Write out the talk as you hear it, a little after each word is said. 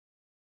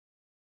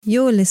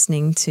You're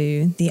listening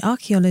to the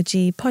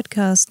Archaeology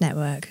Podcast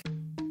Network.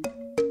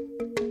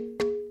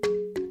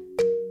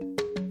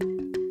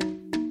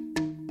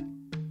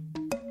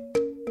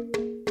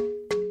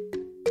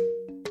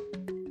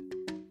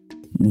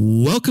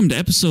 Welcome to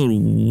episode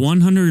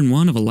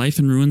 101 of A Life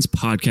in Ruins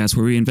podcast,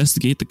 where we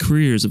investigate the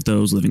careers of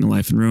those living a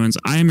life in ruins.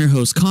 I am your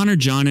host, Connor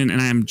Johnin,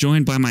 and I am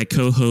joined by my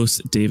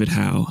co-host, David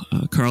Howe.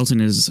 Carlton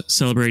is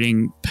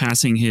celebrating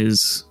passing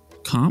his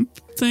comp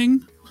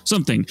thing?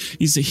 Something.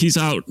 He's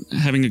out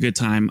having a good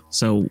time,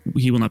 so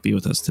he will not be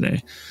with us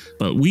today.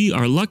 But we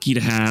are lucky to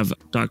have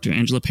Dr.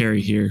 Angela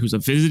Perri here, who's a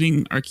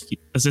visiting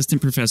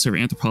assistant professor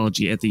of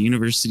anthropology at the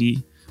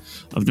University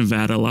of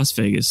Nevada, Las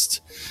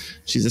Vegas.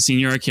 She's a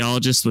senior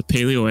archaeologist with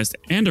PaleoWest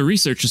and a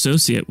research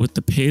associate with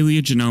the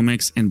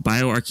Paleogenomics and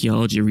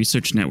Bioarchaeology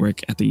Research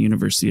Network at the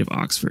University of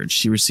Oxford.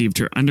 She received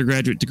her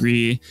undergraduate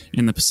degree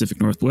in the Pacific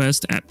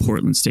Northwest at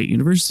Portland State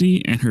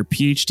University and her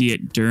PhD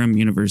at Durham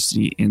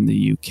University in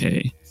the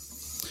UK.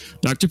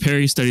 Dr.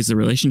 Perri studies the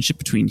relationship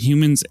between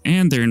humans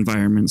and their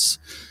environments,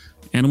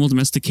 animal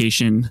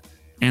domestication,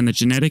 and the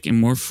genetic and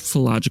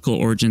morphological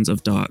origins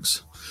of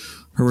dogs.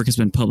 Her work has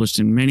been published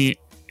in many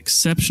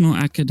exceptional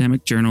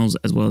academic journals,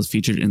 as well as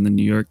featured in the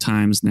New York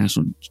Times,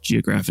 National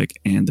Geographic,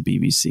 and the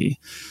BBC.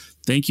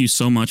 Thank you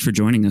so much for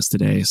joining us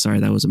today. Sorry,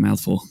 that was a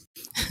mouthful.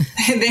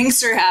 Thanks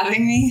for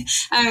having me.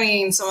 I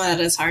mean, some of that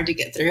is hard to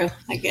get through.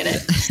 I get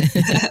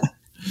it.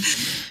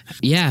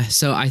 Yeah,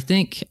 so I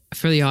think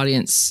for the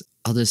audience,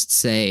 I'll just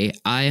say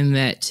I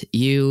met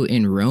you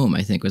in Rome,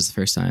 I think was the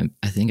first time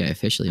I think I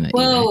officially met you.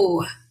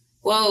 Right?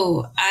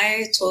 Whoa.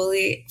 I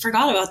totally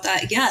forgot about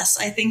that. Yes,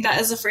 I think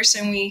that is the first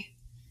time we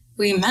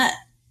met.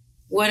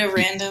 What a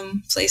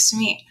random place to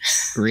meet.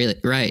 Really?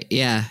 Right.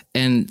 Yeah.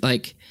 And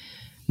like,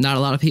 not a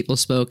lot of people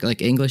spoke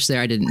like English there.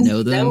 I didn't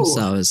know them. No.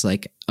 So I was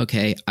like,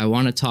 okay, I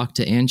want to talk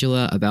to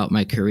Angela about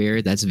my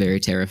career. That's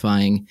very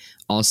terrifying.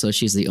 Also,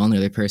 she's the only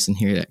other person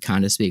here that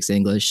kind of speaks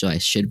English, so I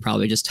should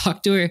probably just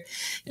talk to her.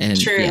 And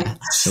True. Yeah,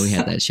 so we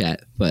had that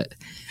chat. But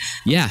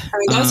yeah. I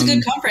mean, that was a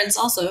good conference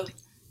also.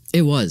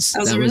 It was.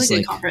 That was a really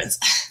good conference.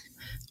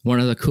 One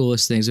of the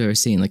coolest things I've ever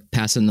seen, like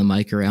passing the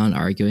mic around,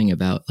 arguing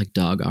about like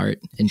dog art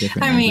in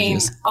different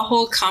languages. I mean, a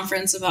whole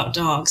conference about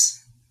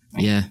dogs.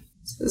 Yeah.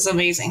 It was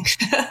amazing.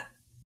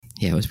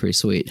 Yeah, it was pretty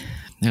sweet.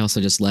 I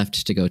also just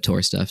left to go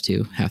tour stuff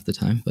too half the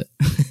time, but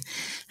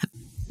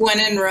when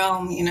in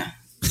Rome, you know.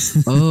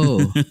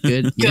 Oh,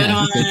 good. Good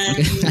one.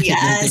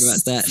 Yes. Think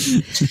about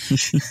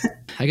that.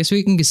 I guess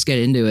we can just get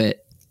into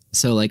it.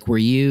 So like, were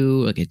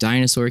you like a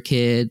dinosaur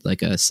kid,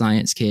 like a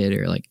science kid,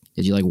 or like,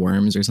 did you like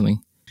worms or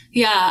something?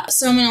 Yeah.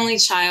 So I'm an only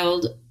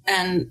child,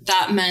 and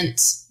that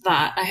meant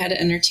that I had to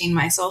entertain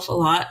myself a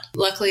lot.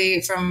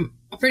 Luckily, from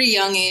a pretty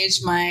young age,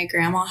 my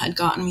grandma had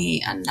gotten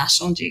me a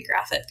National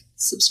Geographic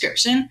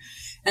subscription.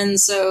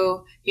 And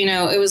so, you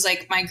know, it was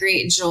like my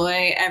great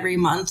joy every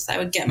month. I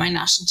would get my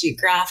National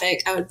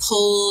Geographic. I would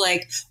pull,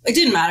 like, it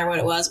didn't matter what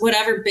it was.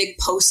 Whatever big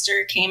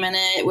poster came in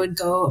it would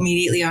go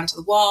immediately onto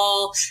the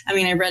wall. I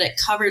mean, I read it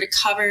cover to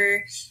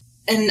cover.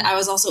 And I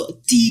was also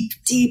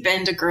deep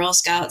into Girl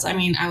Scouts. I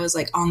mean, I was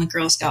like on the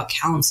Girl Scout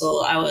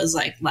Council. I was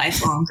like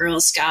lifelong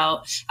Girl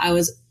Scout. I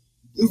was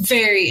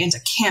very into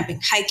camping,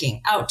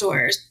 hiking,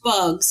 outdoors,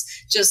 bugs,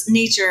 just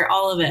nature,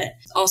 all of it.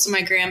 Also,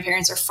 my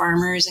grandparents are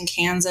farmers in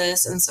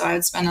Kansas. And so I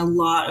would spend a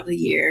lot of the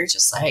year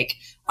just like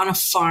on a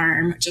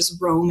farm, just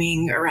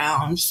roaming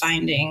around,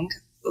 finding,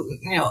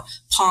 you know,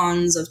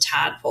 ponds of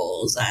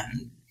tadpoles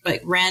and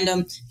like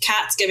random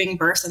cats giving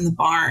birth in the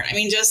barn. I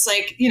mean, just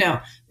like, you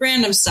know,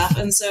 random stuff.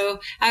 And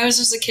so I was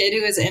just a kid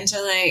who was into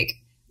like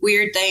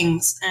weird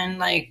things. And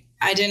like,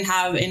 I didn't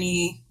have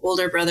any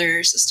older brother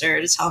or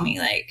sister to tell me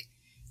like,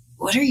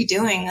 what are you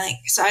doing? Like,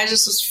 so I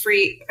just was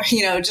free,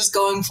 you know, just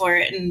going for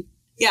it. And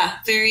yeah,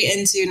 very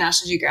into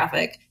National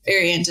Geographic,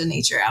 very into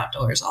nature,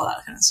 outdoors, all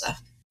that kind of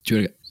stuff.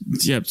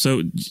 Yeah.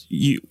 So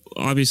you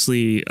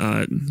obviously,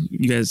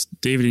 you guys,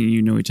 David and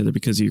you know each other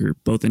because you're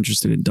both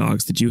interested in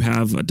dogs. Did you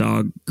have a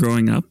dog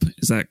growing up?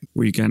 Is that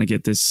where you kind of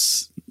get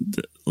this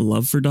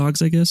love for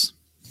dogs, I guess?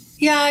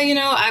 Yeah, you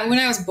know, when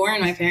I was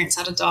born, my parents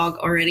had a dog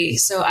already.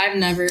 So I've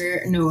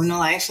never known a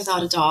life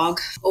without a dog.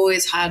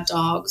 Always had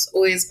dogs,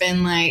 always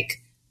been like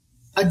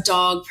a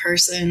dog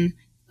person.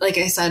 Like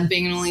I said,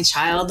 being an only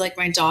child, like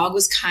my dog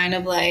was kind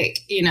of like,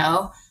 you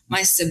know,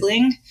 my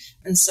sibling.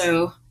 And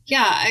so,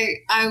 yeah,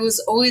 I was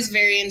always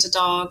very into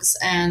dogs.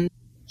 And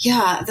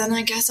yeah, then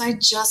I guess I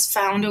just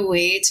found a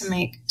way to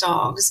make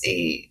dogs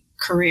a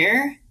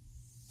career.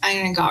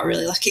 I got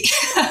really lucky.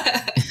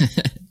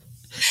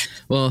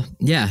 Well,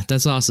 yeah,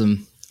 that's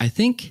awesome. I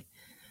think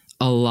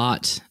a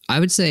lot,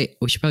 I would say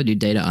we should probably do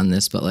data on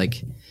this, but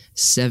like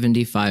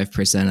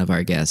 75% of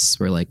our guests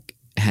were like,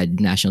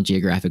 had National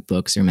Geographic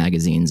books or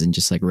magazines and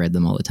just like read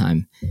them all the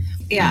time.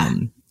 Yeah.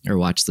 Or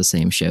watched the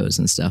same shows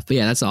and stuff. But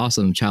yeah, that's an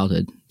awesome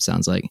childhood,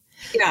 sounds like.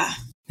 Yeah. I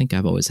think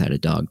I've always had a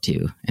dog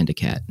too and a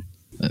cat.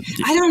 But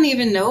I don't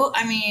even know.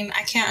 I mean,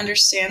 I can't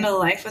understand a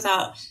life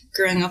without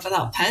growing up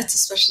without pets,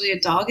 especially a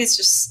dog. It's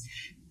just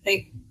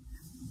like,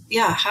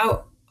 yeah,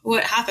 how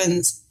what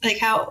happens? Like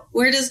how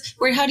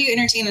do you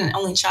entertain an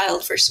only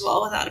child, first of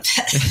all, without a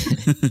pet?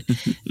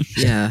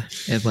 Yeah.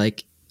 If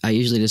like, I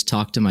usually just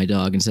talk to my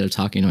dog instead of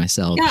talking to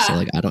myself. Yeah. So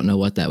like, I don't know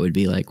what that would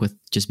be like with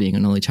just being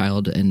an only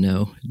child and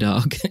no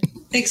dog.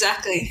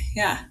 Exactly.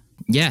 Yeah.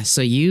 Yeah.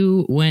 So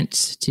you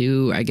went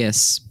to, I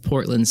guess,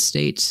 Portland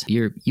State.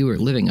 You were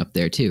living up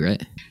there too,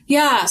 right?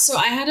 Yeah. So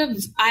I have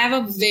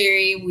a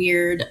very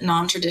weird,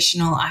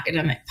 non-traditional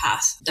academic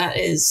path that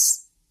is,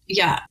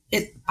 yeah,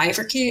 it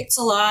bifurcates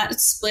a lot. It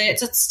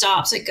splits, it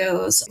stops, it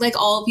goes. Like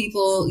all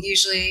people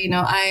usually,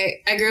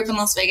 I grew up in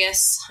Las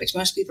Vegas, which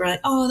most people are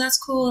like, oh, that's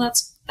cool.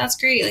 That's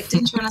great. Like,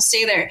 didn't you want to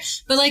stay there?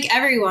 But like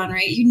everyone,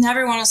 right? You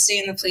never want to stay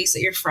in the place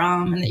that you're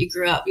from and that you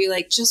grew up. You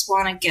like just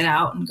want to get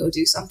out and go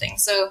do something.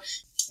 So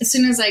as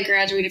soon as I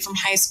graduated from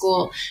high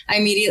school, I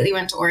immediately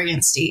went to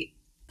Oregon State.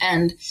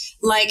 And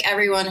like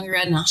everyone who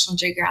read National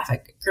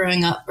Geographic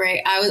growing up,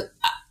 right?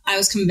 I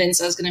was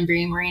convinced I was going to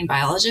be a marine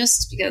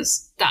biologist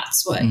because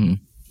that's what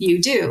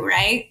you do,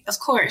 right? Of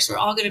course, we're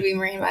all going to be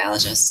marine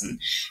biologists, and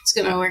it's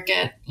going to work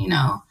at,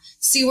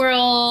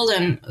 SeaWorld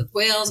and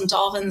whales and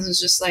dolphins. It's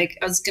just like,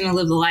 I was going to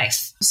live the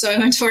life. So I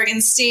went to Oregon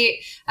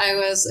State. I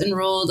was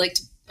enrolled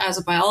as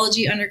a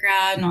biology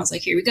undergrad, and I was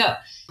like, here we go.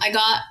 I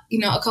got,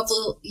 a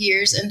couple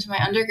years into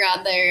my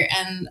undergrad there,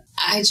 and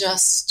I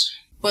just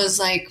was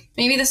like,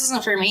 maybe this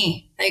isn't for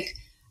me. Like,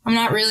 I'm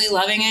not really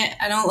loving it.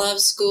 I don't love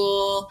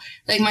school.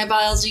 Like, my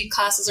biology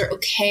classes are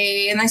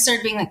okay. And I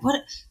started being like,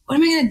 what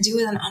am I going to do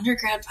with an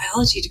undergrad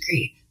biology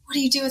degree? What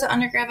do you do with an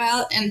undergrad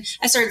biology? And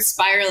I started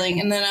spiraling.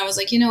 And then I was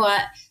like, you know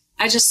what?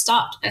 I just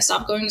stopped. I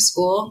stopped going to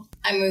school.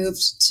 I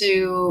moved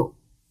to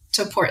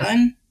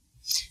Portland,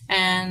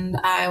 and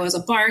I was a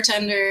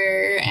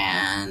bartender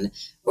and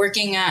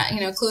working at,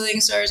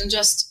 clothing stores, and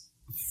just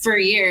for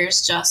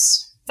years,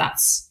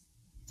 that's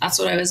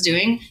what I was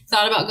doing.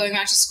 Thought about going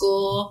back to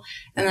school,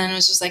 and then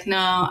was just like,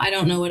 no, I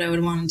don't know what I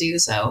would want to do.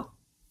 So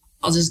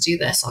I'll just do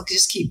this. I'll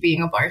just keep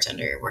being a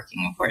bartender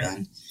working in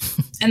Portland.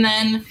 And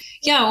then,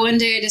 one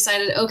day I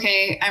decided,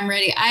 okay, I'm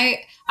ready.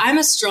 I'm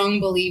a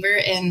strong believer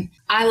in,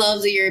 I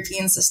love the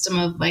European system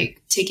of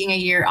like taking a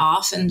year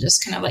off and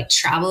just kind of like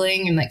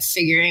traveling and like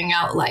figuring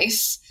out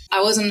life.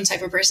 I wasn't the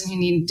type of person who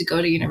needed to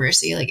go to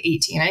university at like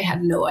 18. I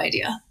had no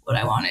idea what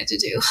I wanted to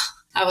do.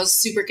 I was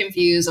super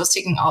confused. I was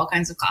taking all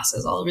kinds of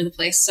classes all over the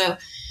place. So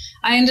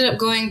I ended up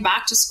going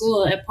back to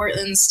school at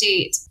Portland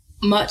State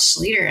much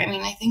later. I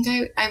mean, I think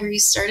I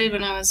restarted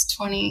when I was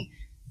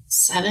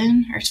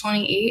 27 or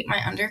 28,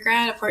 my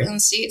undergrad at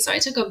Portland State. So I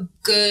took a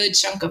good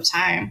chunk of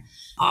time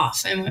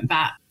off and went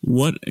back.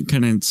 What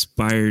kind of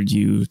inspired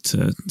you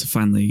to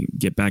finally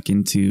get back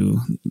into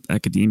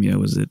academia?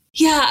 Was it?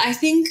 Yeah, I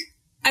think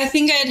I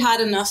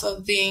had enough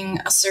of being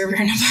a server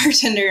and a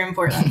bartender in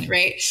Portland,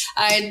 right?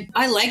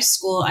 I liked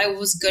school. I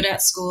was good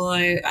at school.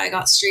 I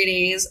got straight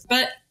A's,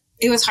 but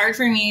it was hard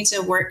for me to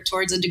work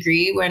towards a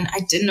degree when I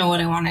didn't know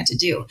what I wanted to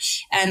do.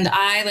 And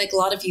I, like a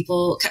lot of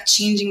people, kept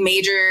changing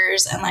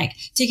majors and like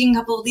taking a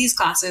couple of these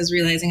classes,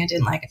 realizing I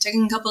didn't like it,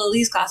 taking a couple of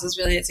these classes,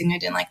 realizing I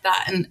didn't like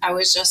that. And I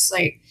was just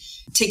like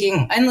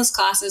taking endless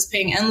classes,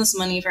 paying endless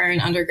money for an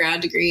undergrad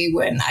degree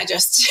when I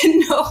just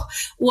didn't know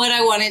what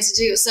I wanted to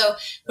do. So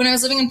when I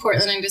was living in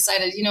Portland, I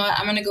decided, you know what,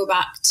 I'm going to go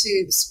back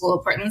to school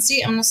at Portland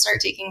State. I'm going to start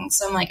taking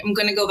some, I'm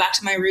going to go back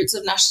to my roots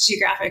of National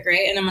Geographic,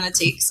 right? And I'm going to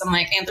take some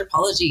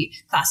anthropology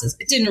classes.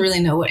 I didn't really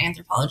know what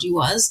anthropology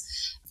was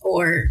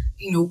or,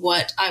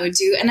 what I would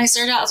do. And I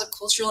started out as a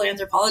cultural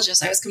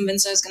anthropologist. I was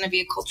convinced I was going to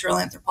be a cultural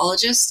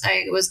anthropologist.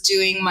 I was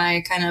doing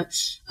my kind of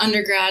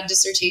undergrad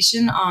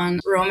dissertation on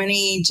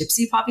Romani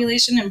Gypsy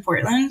population in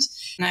Portland.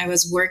 And I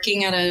was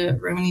working at a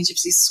Romani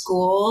Gypsy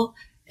school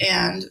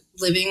and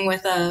living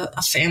with a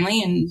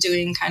family and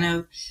doing kind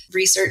of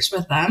research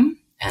with them.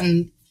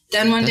 And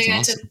then one day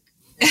I took,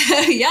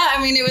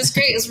 yeah, it was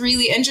great. It was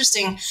really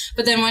interesting.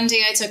 But then one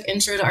day I took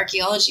Intro to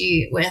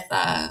Archaeology with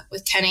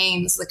Ken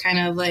Ames, the kind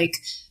of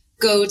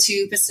go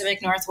to Pacific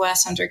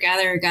Northwest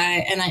hunter-gatherer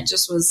guy. And I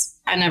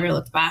never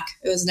looked back.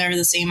 It was never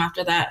the same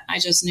after that. I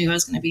just knew I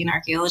was going to be an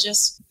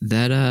archaeologist.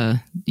 That,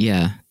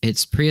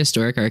 it's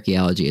prehistoric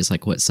archaeology is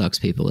what sucks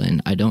people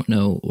in. I don't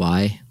know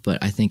why,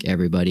 but I think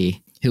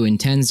everybody who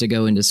intends to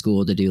go into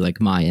school to do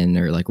Mayan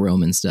or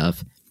Roman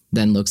stuff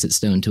then looks at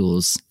stone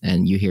tools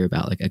and you hear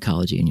about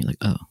ecology and you're like,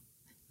 oh,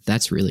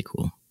 that's really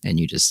cool.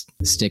 And you just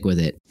stick with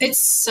it. It's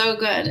so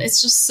good.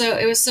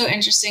 It was so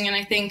interesting. And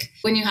I think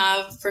when you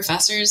have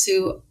professors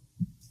who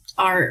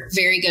are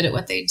very good at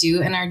what they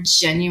do and are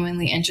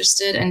genuinely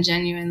interested and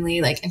genuinely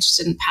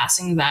interested in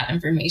passing that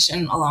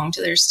information along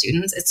to their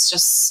students,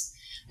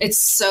 it's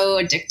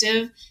so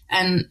addictive.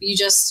 And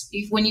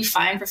when you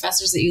find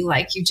professors that you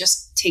like, you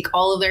just take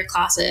all of their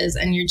classes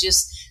and you're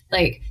just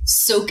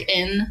soak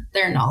in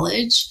their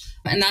knowledge.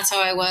 And that's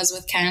how I was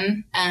with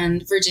Ken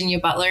and Virginia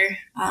Butler,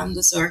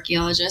 the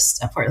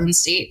zooarchaeologist at Portland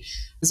State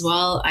as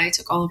well. I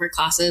took all of her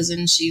classes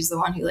and she's the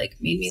one who made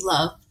me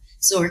love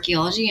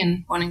zooarchaeology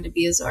and wanting to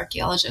be a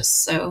zooarchaeologist.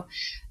 So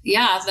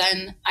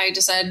then I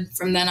decided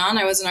from then on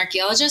I was an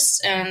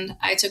archaeologist and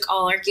I took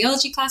all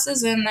archaeology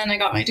classes and then I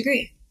got my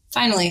degree.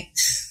 Finally.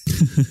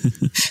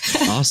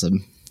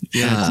 Awesome.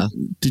 Yeah.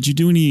 Did you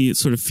do any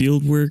sort of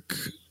field work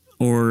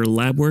or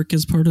lab work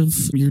as part of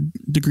your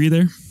degree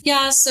there?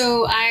 Yeah,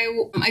 so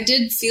I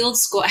did field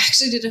school. I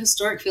actually did a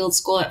historic field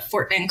school at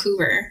Fort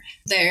Vancouver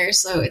there.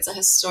 So it's a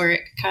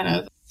historic kind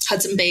of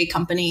Hudson Bay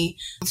Company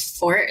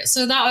fort.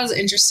 So that was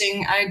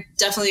interesting. I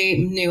definitely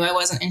knew I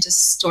wasn't into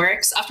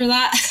historics after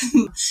that.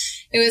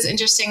 It was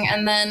interesting.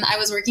 And then I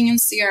was working in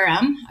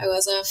CRM. I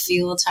was a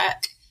field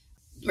tech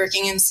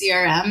working in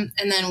CRM,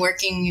 and then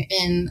working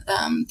in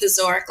the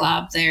Zoaric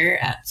lab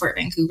there at Fort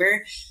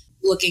Vancouver,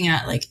 looking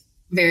at like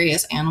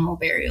various animal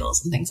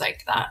burials and things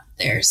like that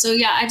there. So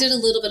yeah, I did a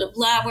little bit of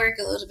lab work,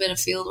 a little bit of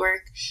field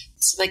work,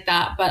 stuff like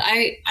that. But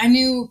I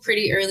knew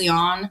pretty early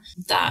on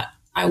that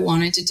I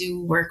wanted to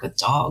do work with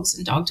dogs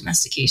and dog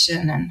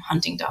domestication and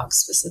hunting dogs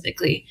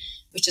specifically,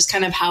 which is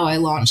kind of how I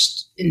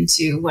launched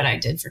into what I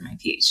did for my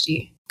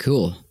PhD.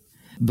 Cool.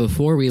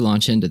 Before we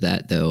launch into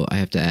that, though, I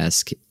have to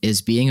ask,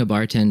 is being a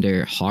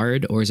bartender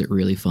hard, or is it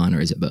really fun, or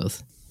is it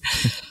both?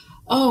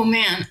 Oh,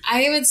 man.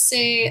 I would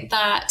say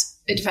that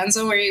it depends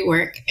on where you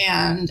work,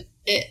 and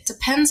it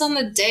depends on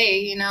the day.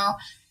 You know,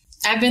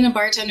 I've been a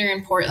bartender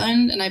in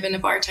Portland and I've been a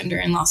bartender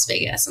in Las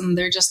Vegas, and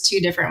they're just two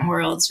different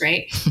worlds,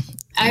 right?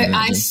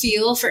 I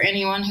feel for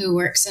anyone who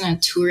works in a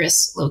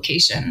tourist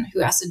location,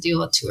 who has to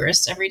deal with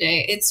tourists every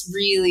day. It's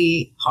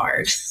really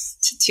hard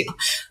to do.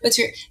 But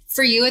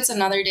for you, it's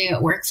another day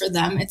at work. For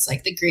them, it's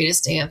like the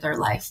greatest day of their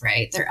life,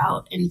 right? They're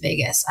out in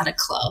Vegas at a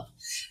club,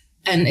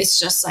 and it's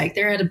just like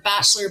they're at a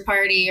bachelor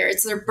party or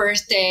it's their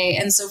birthday.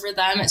 And so for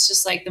them, it's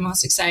just like the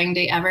most exciting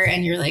day ever.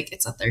 And you're like,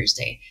 it's a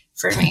Thursday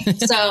for me.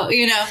 So,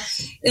 you know,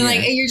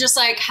 like you're just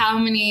like, how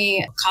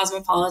many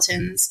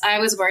Cosmopolitans? I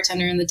was a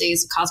bartender in the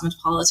days of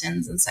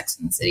Cosmopolitans and Sex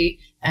and the City.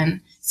 And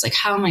it's like,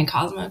 how many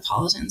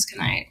Cosmopolitans can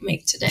I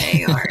make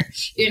today? Or,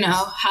 you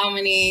know, how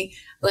many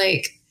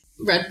like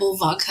Red Bull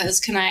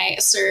vodkas can I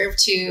serve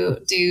to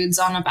dudes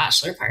on a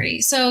bachelor party?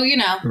 So, you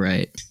know,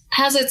 right.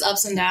 Has its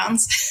ups and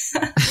downs.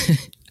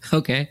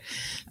 Okay.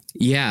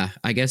 Yeah.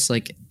 I guess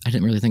like, I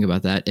didn't really think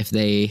about that. If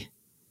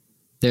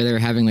they're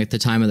having like the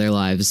time of their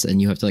lives, and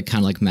you have to like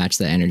kind of like match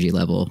the energy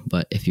level.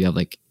 But if you have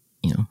like,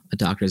 you know, a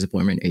doctor's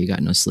appointment or you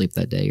got no sleep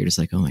that day, you're just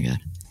like, oh my God.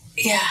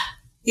 Yeah.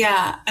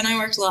 Yeah. And I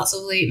worked lots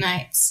of late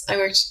nights. I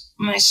worked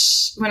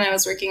when I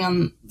was working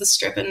on the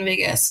strip in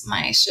Vegas,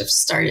 my shift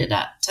started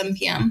at 10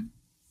 p.m.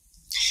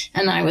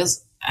 and I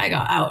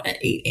got out at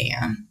 8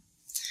 a.m.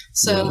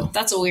 So Whoa.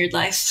 That's a weird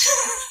life.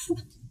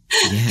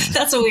 Yeah.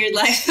 That's a weird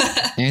life.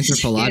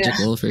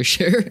 Anthropological for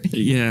sure.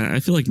 Yeah, I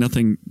feel like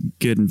nothing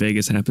good in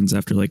Vegas happens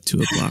after like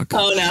 2:00.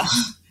 Oh no.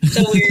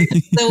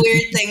 The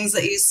weird things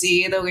that you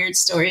see, the weird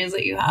stories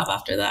that you have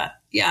after that.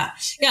 Yeah.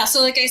 Yeah.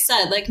 So like I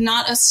said, like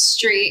not a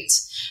straight,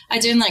 I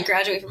didn't like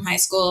graduate from high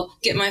school,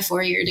 get my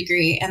 4-year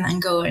degree, and then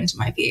go into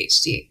my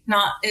PhD.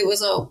 It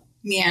was a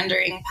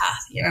meandering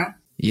path, you know?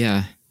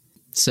 Yeah.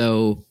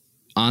 So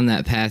on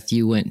that path,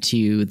 you went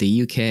to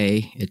the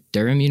UK at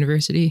Durham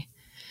University?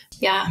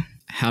 Yeah.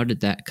 How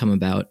did that come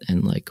about,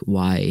 and like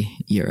why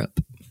Europe?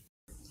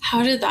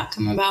 How did that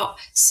come about?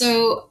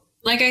 So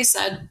like I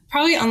said,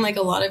 probably unlike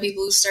a lot of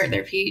people who start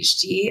their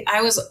PhD,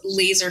 I was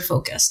laser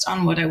focused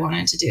on what I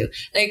wanted to do.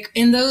 Like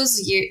in those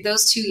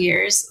 2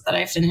 years that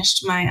I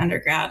finished my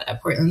undergrad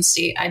at Portland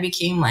State, I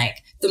became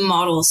like the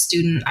model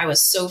student. I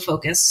was so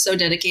focused, so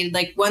dedicated.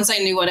 Like once I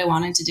knew what I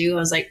wanted to do, I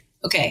was like,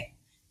 okay,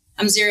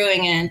 I'm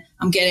zeroing in,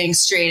 I'm getting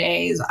straight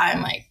A's.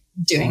 I'm like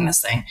doing this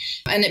thing.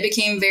 And it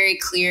became very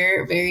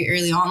clear very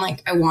early on,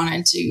 like I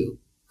wanted to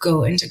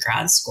go into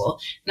grad school.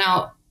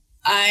 Now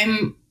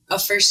I'm a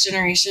first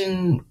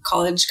generation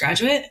college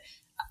graduate.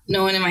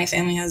 No one in my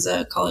family has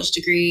a college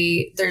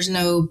degree. There's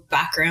no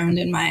background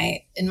in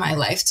my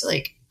life to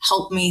like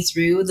help me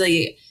through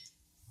the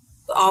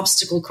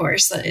obstacle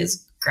course that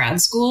is grad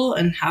school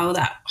and how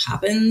that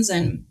happens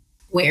and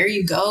where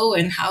you go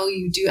and how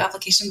you do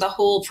application. The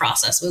whole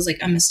process was like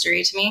a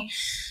mystery to me.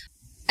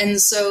 And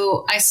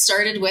so I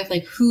started with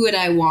like, who would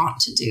I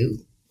want to do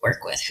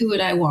work with? Who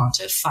would I want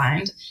to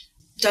find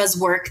does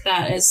work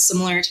that is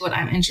similar to what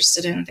I'm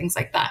interested in and things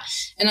like that.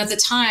 And at the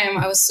time,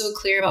 I was so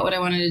clear about what I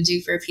wanted to do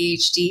for a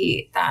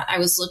PhD that I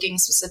was looking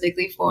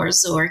specifically for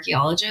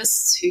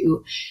zooarchaeologists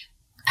who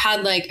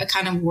had like a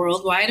kind of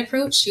worldwide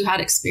approach, who had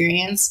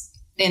experience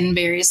in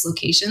various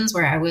locations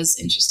where I was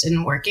interested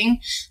in working.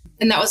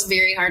 And that was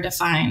very hard to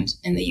find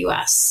in the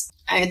US.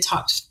 I had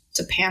talked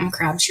to Pam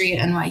Crabtree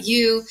at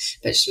NYU,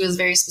 but she was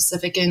very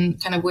specific in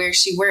kind of where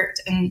she worked.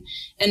 And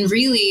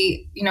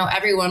really, you know,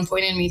 everyone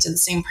pointed me to the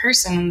same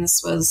person. And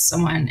this was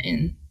someone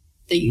in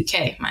the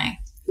UK,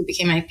 who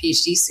became my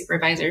PhD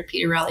supervisor,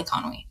 Peter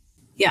Raleigh-Conway.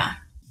 Yeah.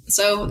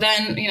 So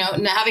then, you know,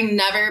 having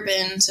never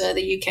been to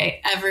the UK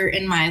ever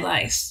in my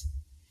life,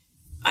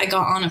 I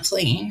got on a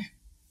plane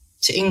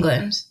to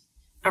England,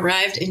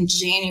 arrived in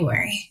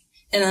January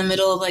in the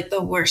middle of like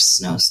the worst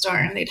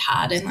snowstorm they'd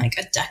had in like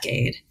a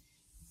decade.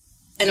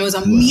 And it was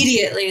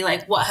immediately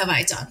like, what have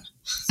I done?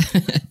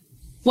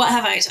 What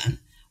have I done?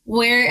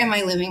 Where am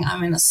I living?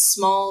 I'm in a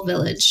small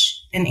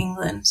village in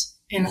England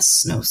in a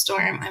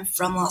snowstorm. I'm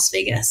from Las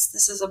Vegas.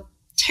 This is a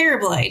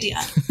terrible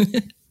idea.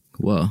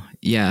 Whoa.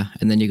 Yeah.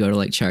 And then you go to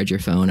like charge your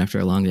phone after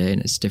a long day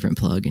and it's a different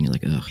plug and you're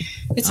like, oh.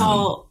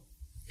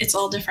 It's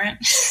all different.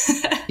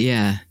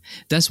 Yeah.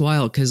 That's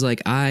wild. Cause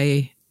like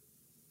I'm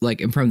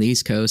from the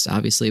East Coast,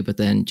 obviously, but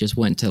then just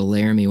went to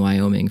Laramie,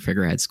 Wyoming for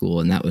grad school.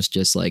 And that was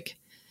just like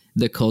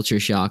the culture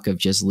shock of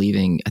just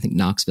leaving, I think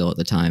Knoxville at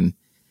the time,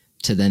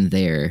 to then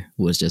there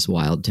was just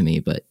wild to me.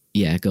 But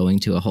yeah, going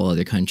to a whole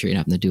other country and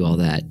having to do all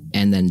that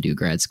and then do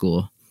grad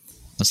school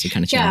must be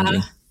kind of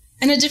challenging. Yeah.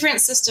 And a different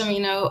system,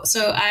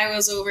 So I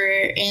was over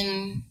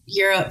in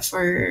Europe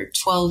for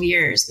 12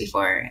 years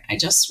before I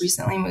just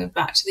recently moved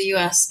back to the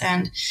US.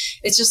 And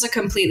it's just a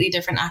completely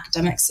different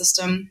academic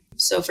system.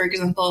 So for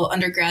example,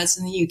 undergrads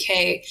in the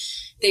UK,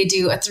 they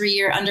do a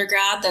 3-year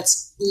undergrad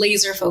that's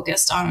laser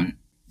focused on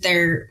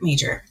their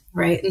major,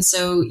 right? And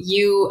so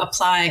you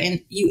apply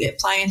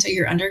into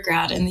your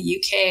undergrad in the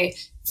UK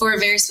for a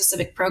very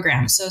specific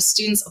program. So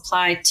students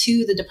apply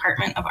to the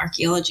Department of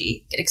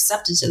Archaeology, get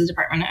accepted to the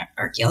Department of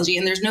Archaeology,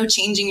 and there's no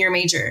changing your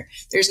major.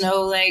 There's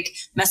no like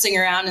messing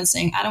around and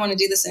saying, I don't want to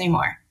do this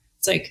anymore.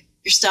 It's like,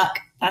 you're stuck.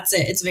 That's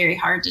it. It's very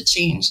hard to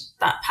change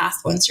that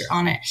path once you're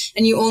on it.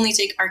 And you only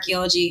take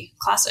archaeology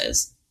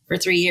classes for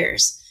 3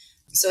 years.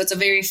 So it's a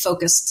very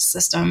focused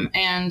system.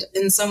 And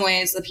in some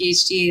ways, the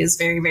PhD is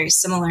very, very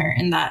similar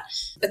in that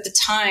at the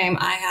time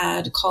I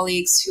had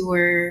colleagues who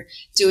were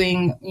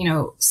doing,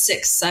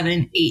 6,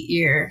 7,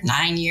 8-year,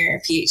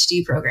 9-year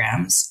PhD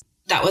programs.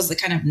 That was the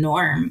kind of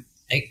norm,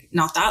 like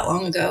not that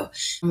long ago.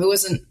 It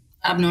wasn't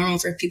abnormal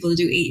for people to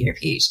do 8-year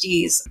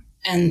PhDs.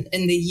 And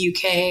in the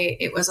UK,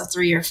 it was a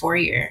 3 or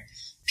 4-year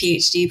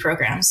PhD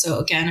program. So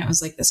again, it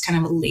was like this kind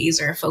of a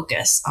laser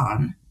focus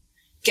on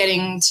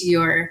getting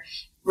to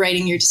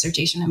writing your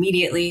dissertation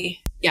immediately.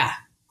 Yeah,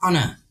 on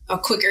a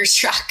quicker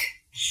track.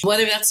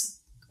 Whether that's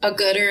a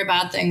good or a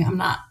bad thing,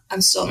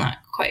 I'm still not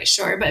quite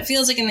sure. But it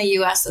feels like in the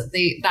US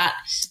that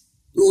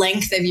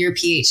length of your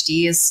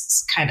PhD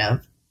is kind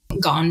of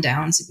gone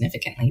down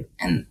significantly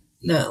in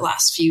the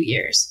last few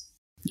years.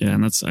 Yeah,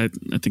 and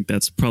I think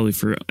that's probably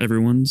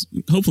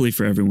hopefully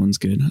for everyone's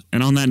good.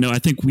 And on that note, I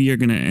think we are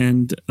going to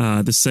end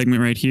this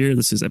segment right here.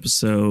 This is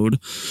episode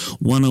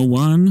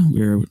 101.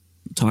 We're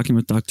talking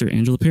with Dr.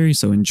 Angela Perri,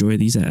 so enjoy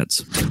these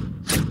ads.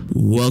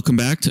 Welcome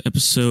back to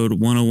episode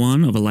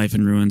 101 of A Life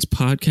in Ruins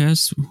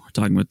podcast. We're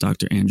talking with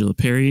Dr. Angela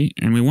Perri,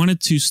 and we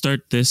wanted to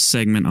start this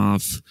segment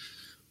off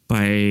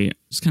by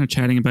just kind of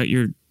chatting about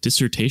your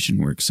dissertation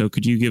work. So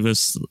could you give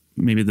us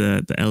maybe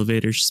the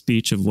elevator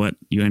speech of what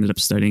you ended up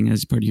studying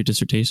as part of your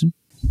dissertation?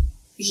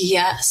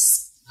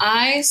 Yes,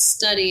 I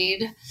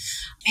studied,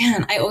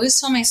 I always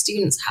tell my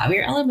students, have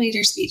your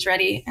elevator speech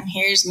ready, and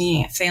here's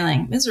me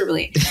failing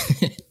miserably.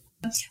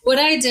 What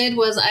I did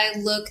was I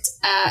looked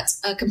at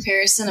a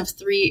comparison of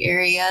 3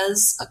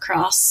 areas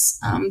across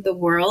the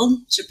world: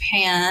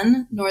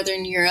 Japan,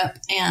 Northern Europe,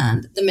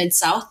 and the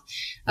Mid-South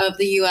of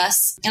the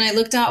US. And I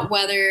looked at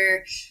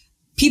whether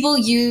people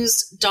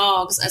used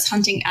dogs as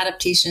hunting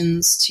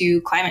adaptations to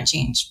climate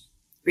change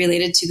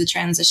related to the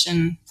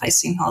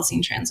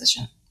Pleistocene-Holocene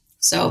transition.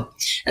 So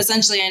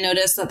essentially, I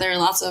noticed that there are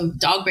lots of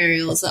dog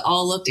burials that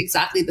all looked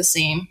exactly the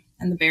same.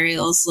 And the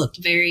burials looked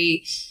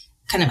very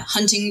kind of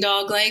hunting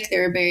dog-like. They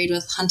were buried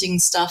with hunting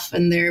stuff,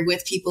 and they're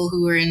with people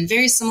who were in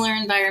very similar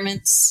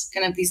environments,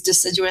 kind of these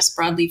deciduous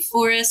broadleaf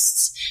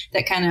forests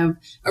that kind of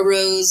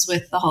arose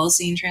with the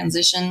Holocene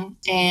transition,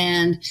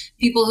 and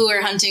people who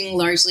are hunting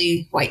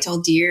largely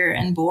white-tailed deer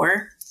and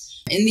boar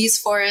in these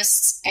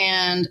forests,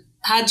 and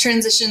had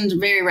transitioned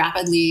very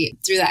rapidly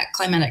through that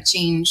climatic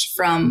change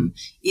from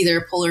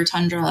either polar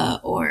tundra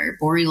or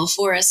boreal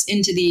forests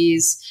into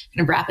these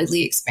kind of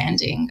rapidly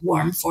expanding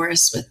warm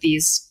forests with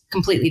these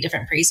completely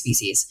different prey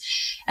species.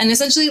 And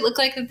essentially it looked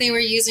like that they were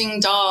using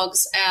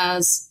dogs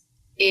as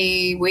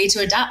a way to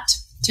adapt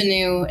to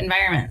new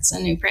environments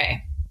and new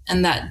prey.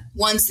 And that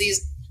once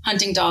these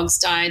hunting dogs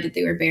died, that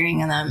they were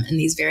burying them in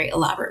these very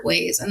elaborate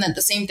ways. And that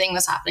the same thing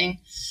was happening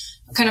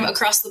kind of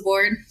across the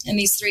board in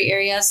these 3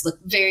 areas, look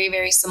very,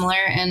 very similar.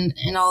 And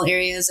in all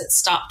areas, it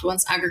stopped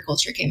once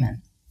agriculture came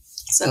in.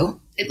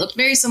 So it looked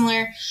very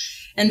similar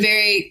and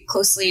very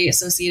closely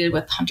associated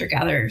with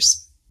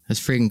hunter-gatherers. That's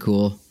freaking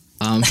cool.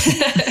 Have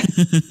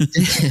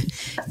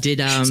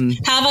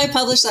I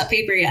published that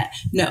paper yet?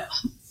 No.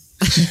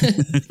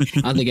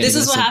 I think this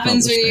is what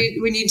happens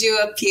when you do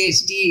a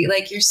PhD.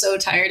 Like, you're so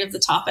tired of the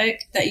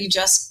topic that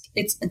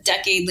it's a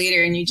decade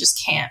later and you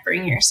just can't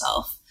bring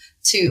yourself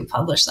to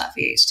publish that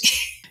PhD.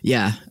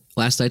 Yeah.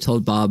 Last I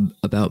told Bob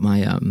about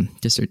my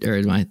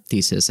my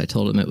thesis, I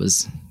told him it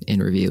was in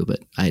review,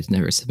 but I had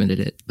never submitted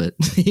it. But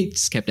he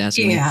just kept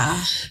asking me.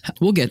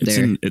 We'll get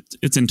there.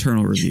 It's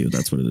internal review.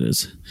 That's what it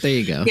is. There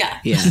you go. Yeah.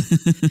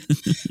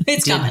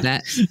 It's coming.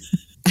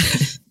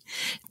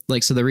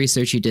 Like, so the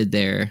research you did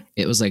there,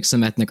 it was like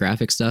some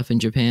ethnographic stuff in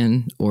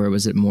Japan, or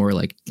was it more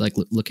like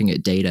looking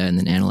at data and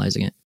then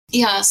analyzing it?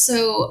 Yeah,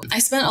 so I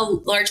spent a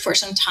large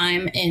portion of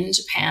time in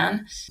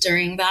Japan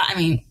during that. I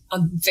mean,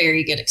 a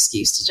very good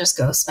excuse to just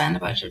go spend a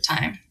bunch of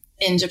time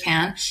in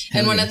Japan.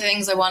 And one of the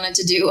things I wanted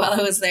to do while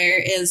I was there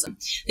is,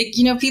 like,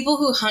 people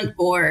who hunt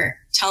boar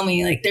tell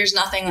me, like, there's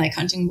nothing like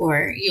hunting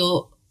boar.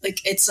 You'll Like,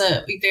 it's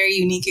a very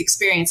unique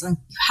experience, and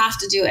you have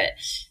to do it.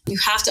 You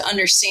have to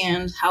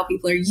understand how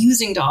people are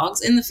using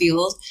dogs in the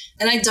field.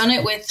 And I've done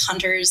it with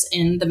hunters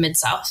in the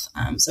Mid-South,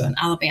 so in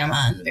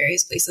Alabama and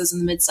various places in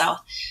the Mid-South.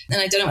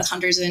 And I've done it with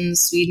hunters in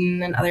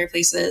Sweden and other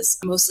places,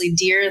 mostly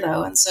deer,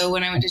 though. And so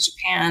when I went to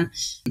Japan,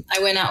 I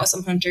went out with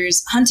some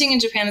hunters. Hunting in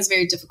Japan is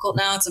very difficult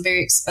now. It's a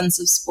very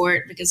expensive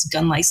sport because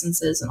gun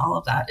licenses and all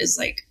of that is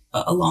like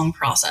a long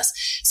process.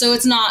 So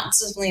it's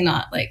definitely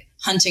not like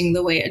hunting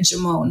the way a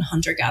Jamon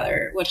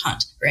hunter-gatherer would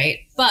hunt, right?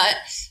 But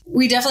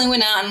we definitely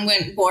went out and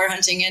went boar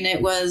hunting, and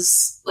it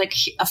was like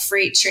a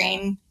freight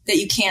train that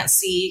you can't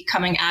see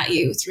coming at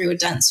you through a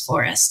dense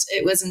forest.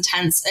 It was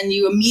intense, and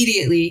you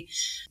immediately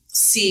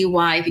see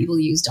why people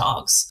use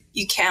dogs.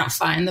 You can't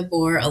find the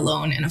boar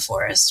alone in a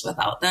forest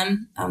without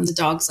them. The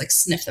dogs like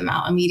sniff them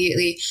out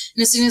immediately.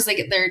 And as soon as they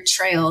get their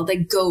trail, they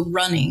go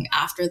running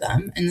after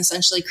them and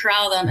essentially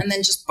corral them, and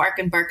then just bark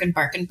and bark and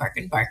bark and bark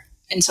and bark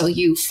until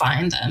you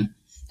find them.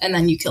 And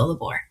then you kill the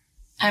boar.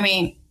 I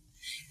mean,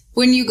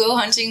 when you go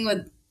hunting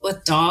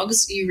with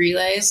dogs, you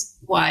realize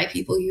why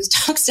people use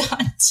dogs to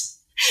hunt.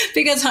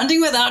 Because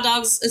hunting without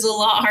dogs is a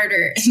lot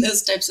harder in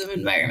those types of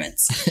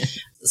environments.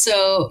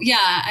 So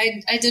yeah,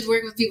 I did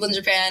work with people in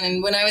Japan.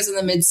 And when I was in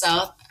the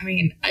Mid-South, I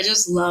mean, I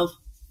just love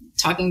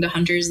talking to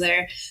hunters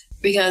there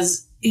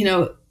because, you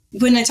know,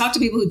 when I talk to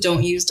people who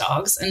don't use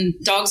dogs, and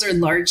dogs are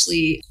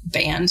largely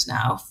banned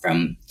now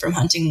from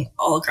hunting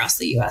all across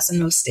the US and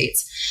most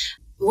states,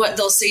 what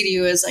they'll say to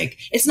you is like,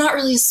 it's not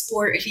really a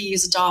sport if you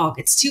use a dog.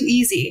 It's too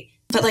easy.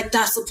 But like,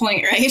 that's the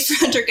point, right? For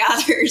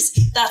hunter-gatherers,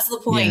 that's the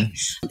point,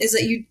 is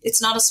that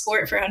it's not a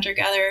sport for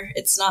hunter-gatherer.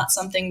 It's not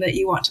something that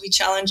you want to be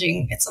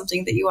challenging. It's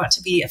something that you want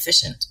to be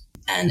efficient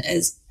and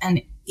as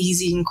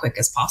easy and quick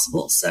as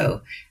possible. So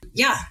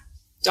yeah,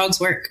 dogs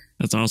work.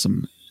 That's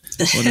awesome.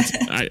 Well,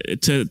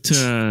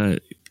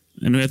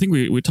 and I think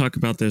we talk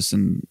about this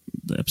in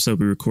the episode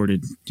we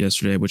recorded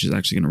yesterday, which is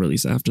actually going to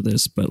release after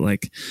this, but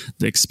like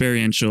the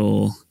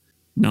experiential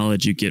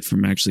knowledge you get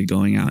from actually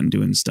going out and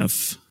doing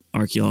stuff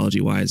archaeology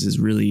wise is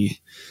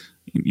really,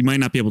 you might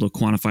not be able to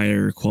quantify it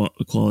or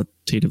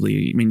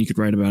qualitatively. I mean, you could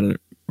write about it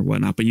or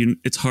whatnot, but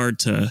it's hard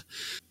to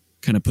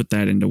kind of put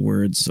that into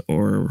words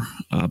or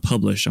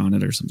publish on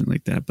it or something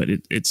like that. But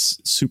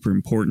it's super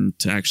important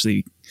to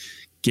actually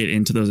get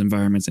into those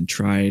environments and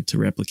try to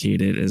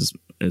replicate it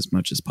as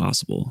much as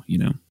possible, you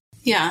know?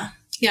 Yeah.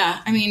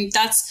 Yeah. I mean,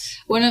 that's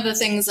one of the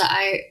things that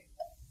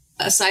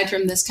aside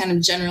from this kind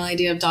of general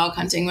idea of dog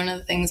hunting, one of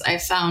the things I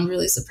found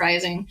really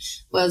surprising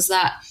was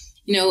that,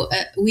 you know,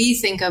 we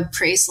think of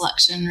prey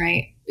selection,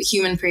 right?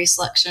 Human prey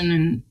selection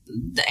and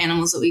the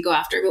animals that we go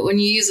after. But when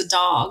you use a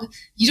dog,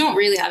 you don't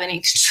really have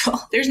any control.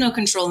 There's no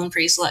control in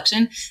prey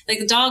selection. Like,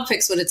 the dog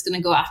picks what it's going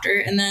to go after,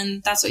 and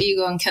then that's what you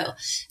go and kill.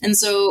 And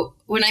so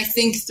when I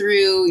think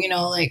through, you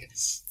know, like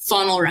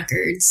faunal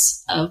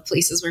records of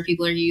places where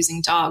people are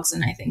using dogs,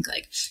 and I think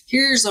like,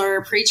 here's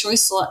our prey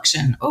choice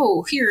selection.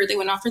 Oh, here they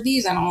went after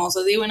these animals,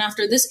 or they went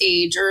after this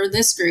age or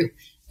this group.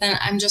 Then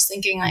I'm just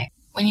thinking like,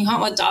 when you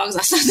hunt with dogs,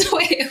 that's not the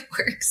way it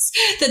works.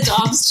 The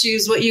dogs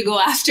choose what you go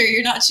after.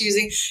 You're not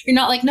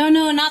like, no,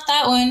 not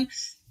that one.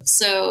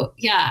 So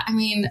yeah, I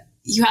mean,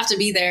 you have to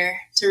be there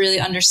to really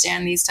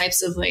understand these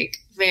types of like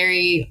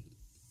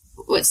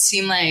what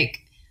seem like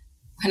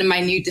kind of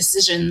minute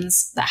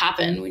decisions that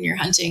happen when you're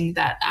hunting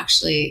that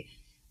actually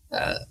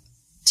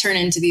turn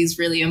into these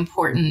really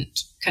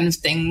important kind of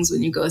things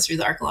when you go through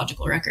the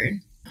archaeological record.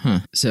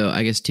 So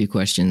I guess two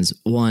questions.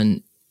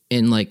 One,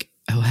 in like,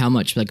 how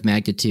much like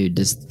magnitude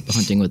does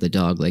hunting with a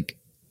dog like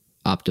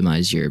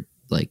optimize your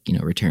like, you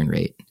know, return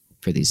rate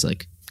for these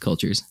like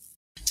cultures?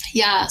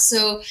 Yeah.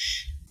 So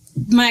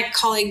my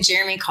colleague,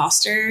 Jeremy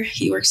Koster,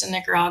 he works in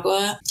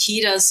Nicaragua. He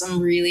does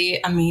some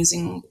really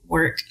amazing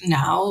work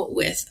now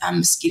with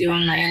mosquito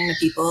and Mayangna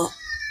people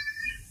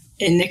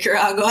in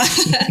Nicaragua.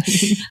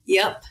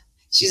 Yep.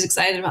 She's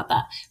excited about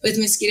that. With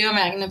mosquito and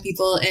Mayangna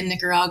people in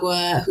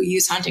Nicaragua who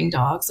use hunting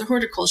dogs. They're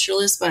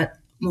horticulturalists, but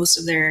most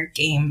of their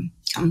game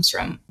comes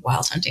from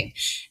wild hunting.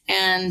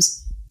 And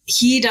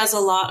he does a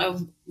lot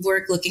of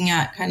work looking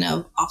at kind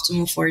of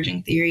optimal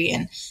foraging theory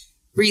and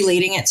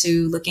relating it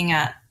to looking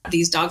at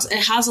these dogs.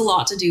 It has a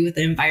lot to do with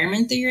the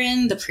environment that you're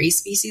in, the prey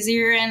species that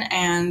you're in,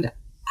 and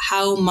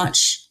how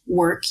much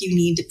work you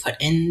need to put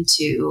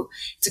into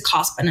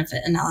cost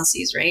benefit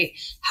analyses, right?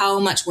 How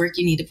much work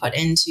you need to put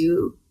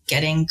into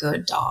getting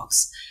good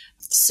dogs.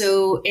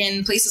 So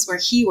in places where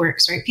he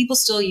works, right, people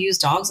still use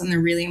dogs, and they're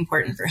really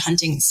important for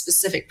hunting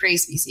specific prey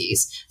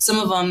species. Some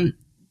of them,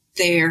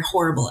 they're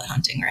horrible at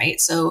hunting, right?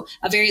 So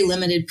a very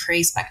limited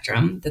prey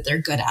spectrum that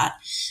they're good at.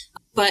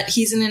 But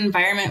he's in an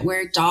environment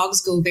where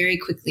dogs go very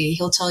quickly.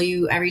 He'll tell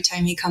you every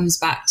time he comes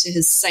back to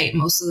his site,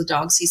 most of the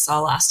dogs he saw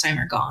last time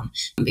are gone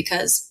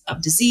because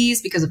of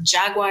disease, because of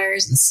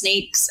jaguars and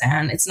snakes,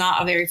 and it's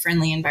not a very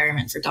friendly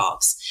environment for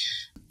dogs.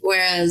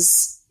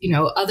 Whereas, you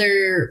know,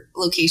 other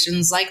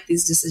locations like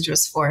these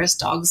deciduous forest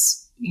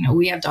dogs, you know,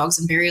 we have dogs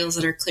in burials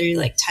that are clearly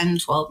like 10,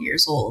 12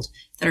 years old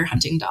that are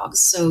hunting dogs.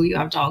 So you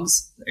have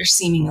dogs that are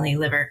seemingly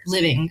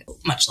living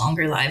much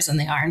longer lives than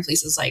they are in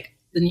places like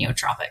the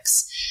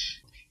neotropics.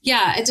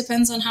 Yeah, it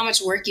depends on how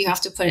much work you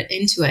have to put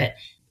into it.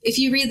 If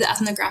you read the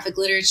ethnographic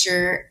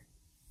literature,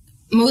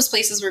 most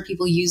places where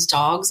people use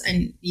dogs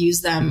and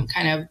use them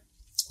kind of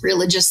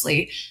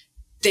religiously,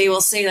 they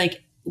will say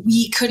like,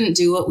 we couldn't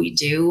do what we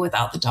do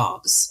without the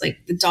dogs.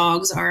 Like the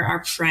dogs are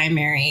our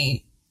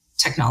primary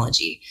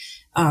technology.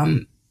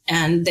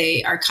 And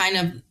they are kind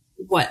of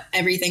what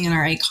everything in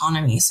our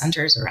economy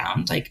centers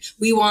around. Like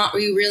we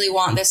really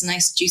want this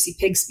nice juicy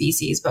pig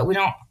species, but we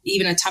don't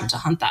even attempt to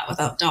hunt that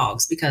without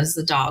dogs, because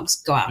the dogs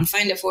go out and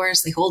find it for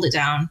us. They hold it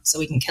down so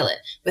we can kill it.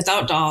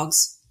 Without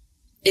dogs,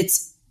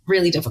 it's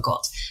really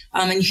difficult.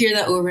 And you hear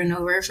that over and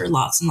over for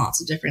lots and lots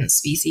of different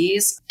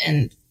species.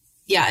 And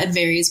yeah, it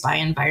varies by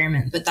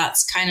environment, but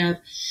that's kind of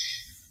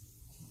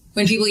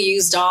when people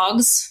use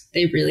dogs,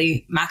 they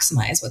really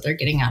maximize what they're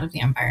getting out of the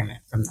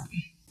environment from them.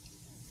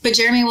 But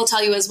Jeremy will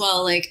tell you as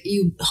well, like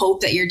you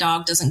hope that your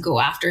dog doesn't go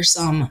after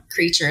some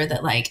creature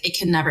that like it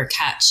can never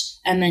catch.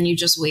 And then you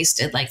just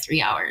wasted like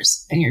 3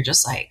 hours and you're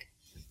just like,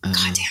 God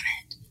damn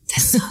it,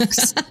 this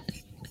sucks.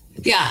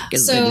 Yeah.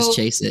 Because so they just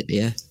chase it.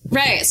 Yeah.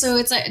 Right. So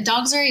it's like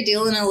dogs are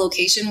ideal in a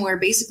location where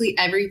basically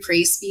every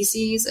prey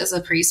species is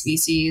a prey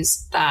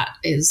species that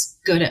is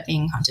good at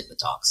being hunted with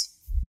dogs.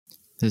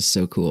 That's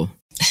so cool.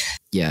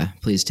 Yeah.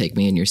 Please take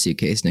me in your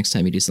suitcase next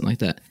time you do something like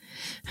that.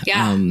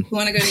 Yeah. You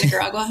want to go to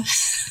Nicaragua?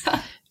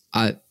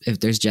 If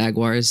there's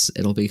jaguars,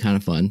 it'll be kind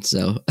of fun.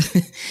 So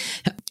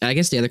I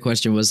guess the other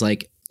question was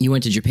like, you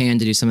went to Japan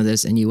to do some of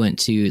this and you went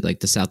to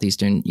like the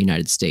southeastern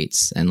United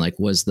States, and like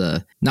was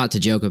the, not to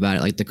joke about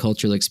it, like the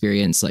cultural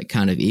experience like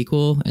kind of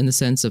equal in the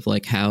sense of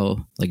like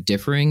how like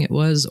differing it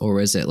was, or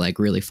was it like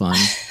really fun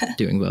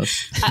doing both?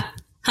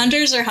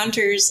 Hunters are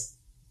hunters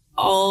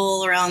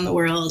all around the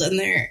world, and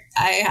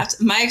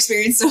my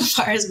experience so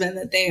far has been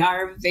that they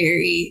are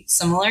very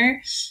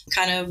similar,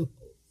 kind of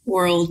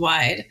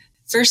worldwide.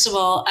 First of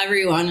all,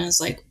 everyone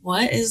is like,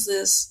 what is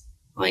this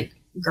like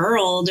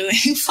girl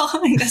doing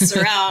following us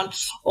around,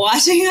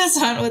 watching us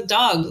hunt with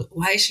dogs?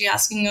 Why is she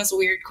asking us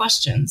weird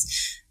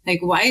questions? Like,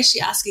 why is she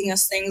asking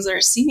us things that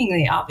are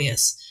seemingly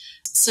obvious?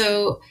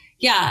 So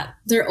yeah,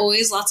 they're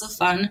always lots of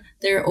fun.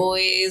 They're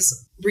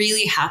always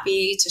really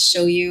happy to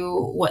show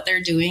you what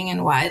they're doing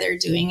and why they're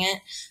doing it.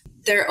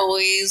 They're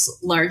always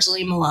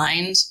largely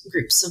maligned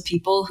groups of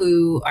people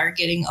who are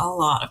getting a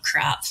lot of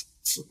crap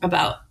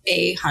about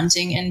A,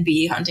 hunting, and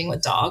B, hunting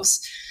with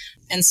dogs.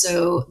 And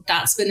so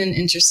that's been an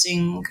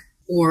interesting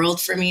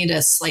world for me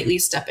to slightly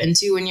step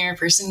into. When you're a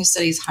person who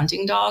studies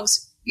hunting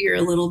dogs, you're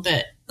a little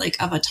bit like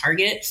of a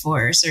target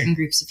for certain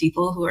groups of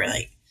people who are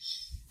like,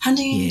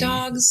 hunting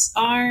dogs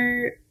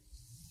are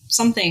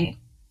something.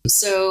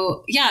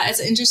 So yeah, it's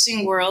an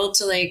interesting world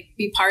to like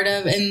be part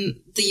of. In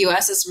the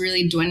US, it's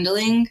really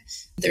dwindling.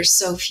 There's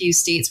so few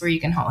states where you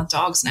can hunt with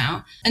dogs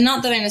now. And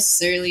not that I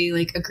necessarily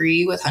like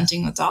agree with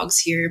hunting with dogs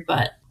here,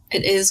 but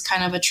it is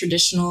kind of a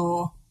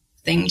traditional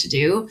thing to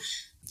do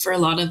for a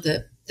lot of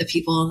the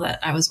people that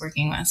I was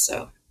working with.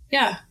 So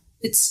yeah,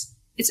 it's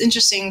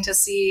interesting to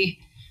see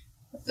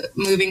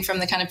moving from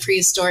the kind of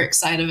prehistoric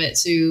side of it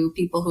to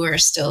people who are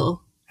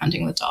still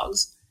hunting with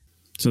dogs.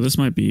 So this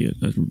might be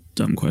a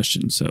dumb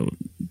question. So,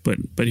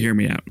 but hear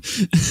me out.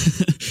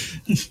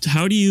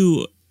 How do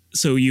you?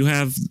 So you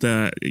have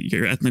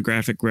your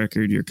ethnographic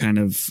record. Your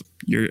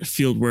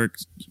field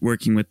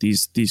working with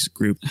these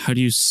groups. How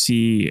do you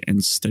see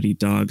and study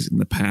dogs in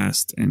the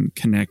past and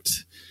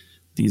connect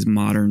these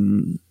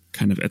modern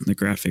kind of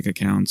ethnographic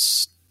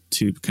accounts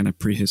to kind of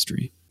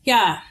prehistory?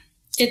 Yeah,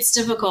 it's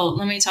difficult.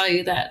 Let me tell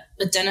you that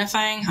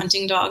identifying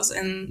hunting dogs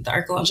in the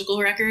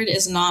archaeological record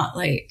is not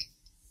like.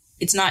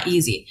 It's not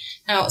easy.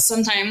 Now,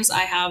 sometimes I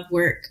have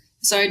work.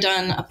 So I've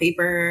done a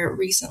paper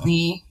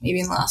recently,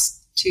 maybe in the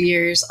last 2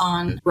 years,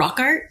 on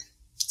rock art.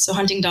 So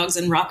hunting dogs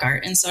in rock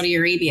art in Saudi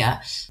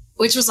Arabia,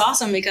 which was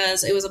awesome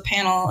because it was a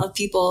panel of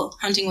people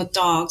hunting with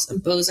dogs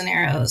and bows and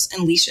arrows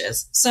and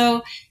leashes.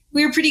 So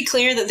we were pretty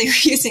clear that they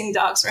were using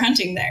dogs for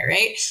hunting there,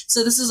 right?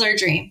 So this is our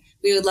dream.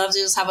 We would love to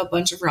just have a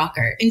bunch of rock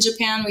art. In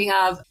Japan, we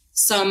have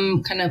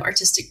some kind of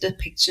artistic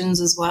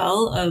depictions as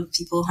well of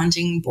people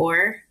hunting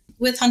boar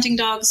with hunting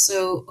dogs.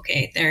 So,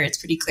 okay, there it's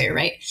pretty clear,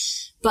 right?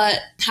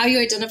 But how you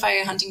identify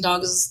a hunting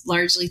dog is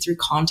largely through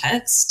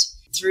context,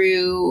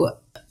 through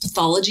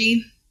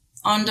pathology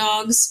on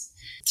dogs,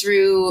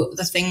 through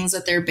the things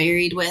that they're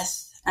buried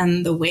with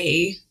and the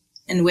way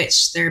in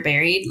which they're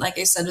buried. Like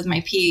I said, with my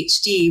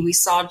PhD, we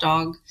saw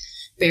dog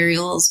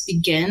burials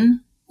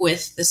begin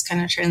with this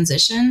kind of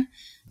transition,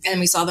 and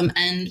we saw them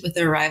end with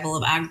the arrival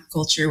of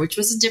agriculture, which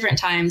was at different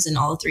times in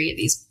all three of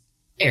these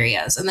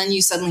areas. And then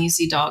you suddenly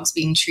see dogs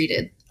being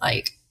treated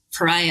like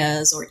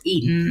pariahs or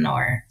eaten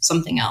or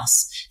something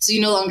else. So you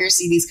no longer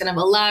see these kind of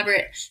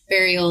elaborate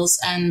burials,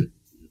 and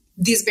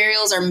these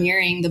burials are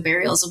mirroring the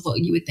burials of what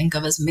you would think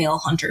of as male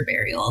hunter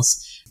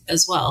burials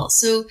as well.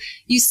 So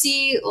you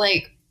see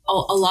like a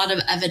lot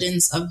of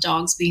evidence of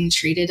dogs being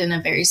treated in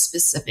a very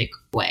specific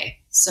way.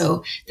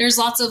 So there's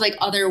lots of like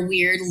other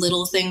weird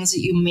little things that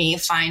you may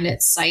find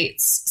at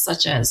sites,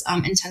 such as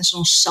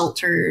intentional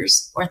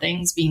shelters or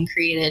things being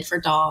created for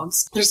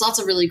dogs. There's lots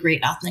of really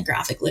great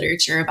ethnographic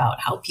literature about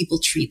how people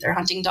treat their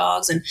hunting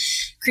dogs and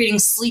creating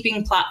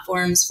sleeping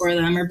platforms for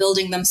them, or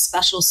building them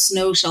special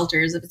snow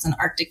shelters if it's in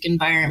Arctic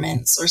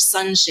environments, or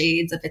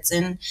sunshades if it's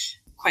in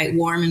quite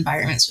warm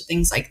environments, or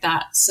things like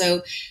that.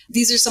 So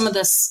these are some of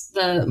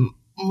the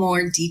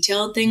more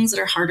detailed things that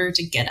are harder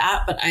to get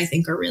at, but I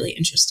think are really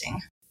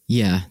interesting.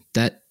 Yeah,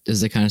 that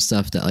is the kind of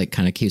stuff that like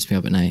kind of keeps me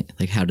up at night.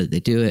 Like, how did they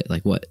do it?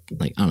 Like, what?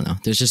 Like, I don't know.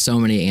 There's just so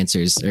many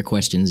answers or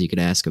questions you could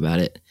ask about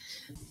it.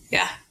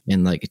 Yeah.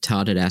 And like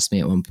Todd had asked me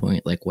at one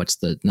point, like, what's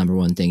the number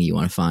one thing you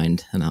want to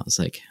find? And I was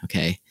like,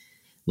 okay,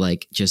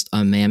 like just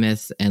a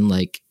mammoth and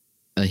like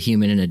a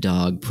human and a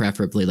dog,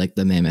 preferably like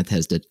the mammoth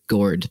has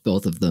gored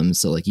both of them.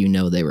 So like,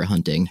 they were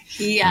hunting.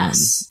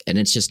 Yes. And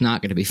it's just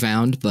not going to be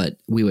found, but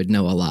we would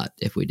know a lot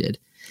if we did.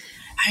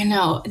 I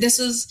know.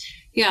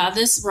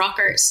 This rock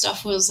art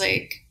stuff was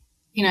like,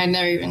 I'd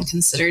never even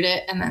considered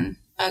it. And then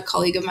a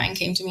colleague of mine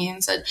came to me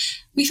and said,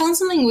 we found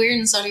something weird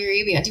in Saudi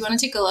Arabia. Do you want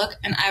to take a look?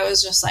 And I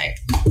was just like,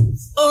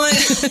 oh my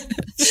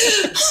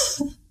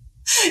God.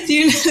 Do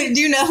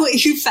you know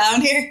what you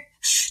found here?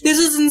 This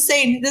is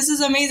insane. This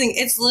is amazing.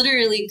 It's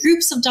literally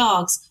groups of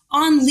dogs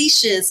on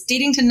leashes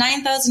dating to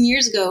 9,000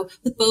 years ago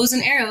with bows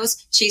and arrows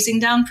chasing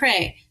down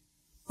prey.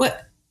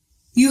 What?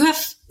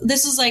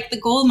 This is like the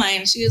gold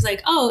mine. She was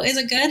like, oh, is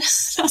it good?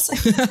 I was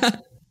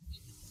like,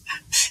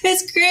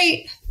 it's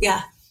great.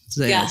 Yeah.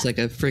 So yeah, it's like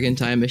a friggin'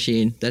 time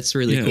machine. That's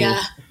really cool.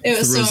 Yeah, it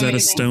was the so Rosetta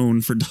amazing.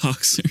 Stone for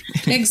dogs.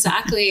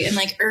 Exactly. And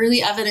like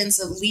early evidence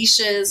of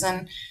leashes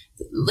and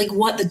like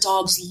what the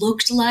dogs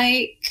looked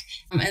like,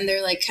 and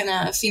their like kind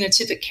of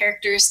phenotypic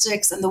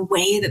characteristics and the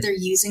way that they're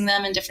using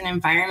them in different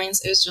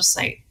environments. It was just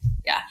like,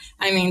 yeah,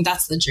 I mean,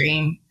 that's the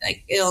dream.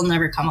 Like, it'll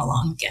never come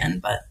along again,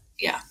 but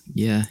yeah,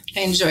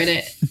 I enjoyed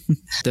it.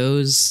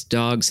 Those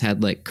dogs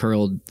had like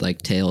curled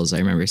like tails. I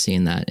remember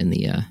seeing that in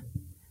the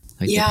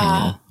the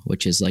panel,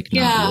 which is like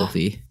not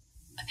wolfy.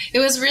 It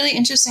was really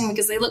interesting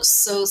because they look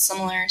so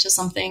similar to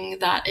something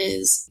that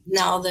is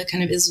now the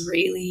kind of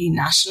Israeli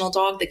national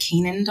dog, the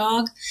Canaan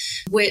dog,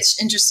 which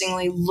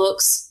interestingly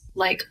looks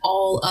like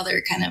all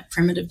other kind of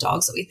primitive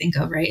dogs that we think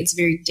of, right? It's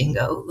very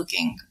dingo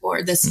looking,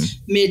 or this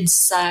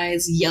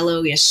mid-size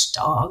yellowish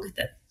dog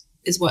that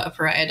is what a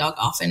pariah dog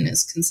often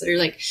is considered,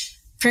 like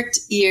pricked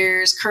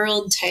ears,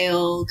 curled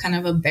tail, kind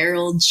of a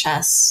barreled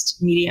chest,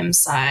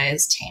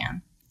 medium-sized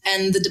tan.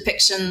 And the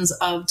depictions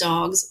of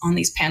dogs on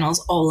these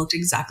panels all looked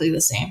exactly the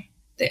same.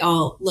 They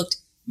all looked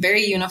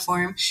very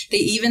uniform. They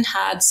even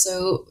had,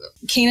 so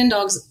Canaan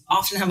dogs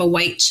often have a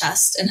white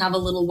chest and have a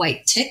little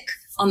white tick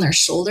on their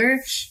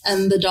shoulder.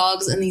 And the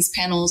dogs in these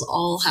panels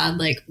all had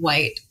like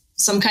white,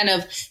 some kind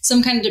of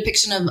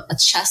depiction of a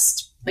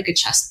chest, like a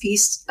chest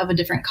piece of a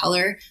different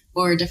color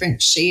or a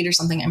different shade or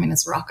something. I mean,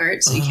 it's rock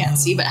art, so you can't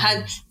see, but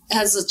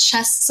has a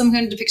chest, some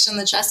kind of depiction on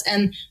the chest.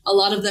 And a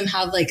lot of them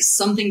have like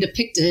something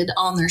depicted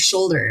on their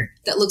shoulder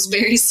that looks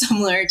very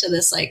similar to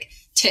this like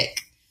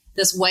tick,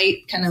 this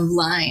white kind of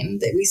line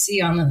that we see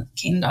on the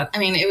Canaan dog. I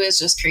mean, it was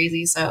just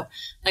crazy. So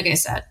like I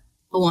said,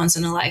 a once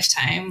in a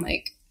lifetime,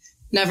 like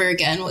never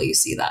again will you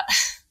see that.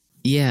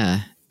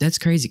 Yeah, that's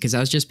crazy. Cause I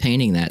was just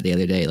painting that the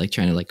other day, like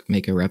trying to like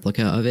make a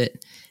replica of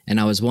it. And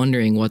I was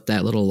wondering what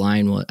that little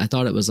line was. I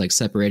thought it was like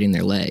separating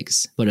their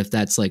legs, but if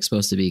that's like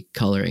supposed to be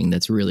coloring,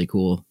 that's really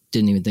cool.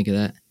 Didn't even think of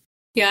that.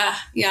 Yeah.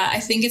 I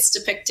think it's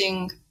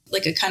depicting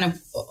like a kind of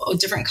a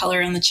different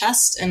color on the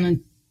chest and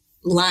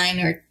a line,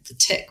 or the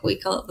tick. We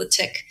call it the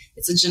tick.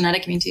 It's a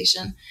genetic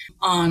mutation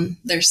on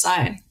their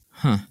side.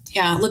 Huh.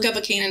 Yeah. Look up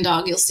a Canaan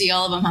dog. You'll see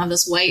all of them have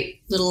this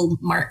white little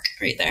mark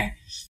right there.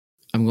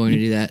 I'm going to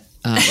do that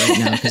right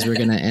now because we're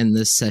going to end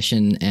this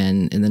session,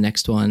 and in the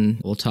next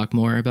one, we'll talk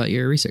more about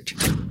your research.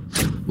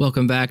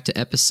 Welcome back to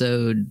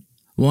episode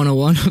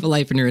 101 of a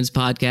Life in Ruins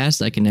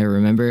podcast. I can never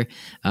remember.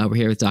 We're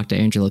here with Dr.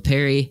 Angela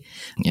Perri,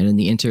 and in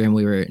the interim,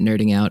 we were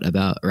nerding out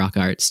about rock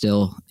art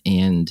still,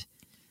 and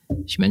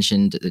she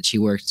mentioned that she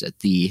worked at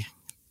the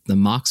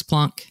Max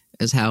Planck,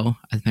 is how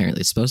apparently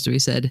it's supposed to be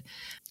said.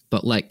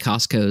 But like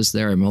Costco's,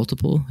 there are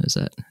multiple. Is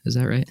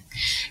that right?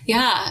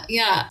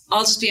 Yeah.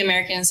 I'll just be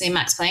American and say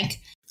Max Planck.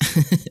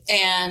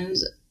 And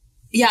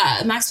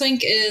yeah, Max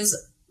Planck is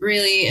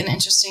really an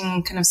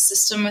interesting kind of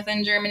system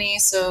within Germany.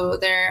 So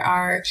there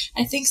are,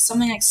 I think,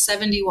 something like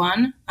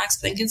 71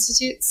 Max Planck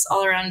Institutes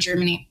all around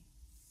Germany.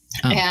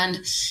 Oh. And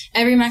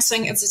every Max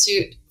Planck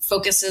Institute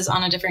focuses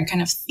on a different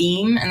kind of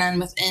theme. And then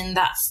within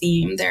that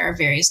theme, there are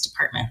various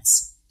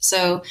departments.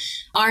 So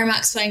our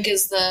Max Planck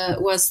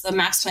was the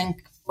Max Planck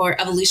for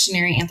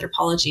evolutionary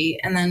anthropology.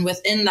 And then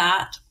within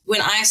that,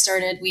 when I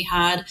started, we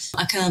had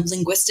a kind of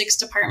linguistics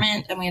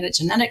department, and we had a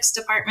genetics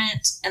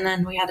department, and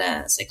then we had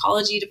a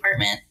psychology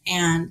department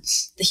and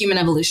the human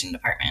evolution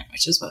department,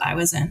 which is what I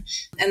was in.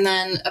 And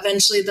then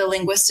eventually the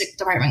linguistic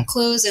department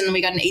closed, and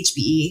we got an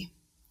HBE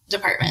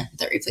department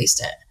that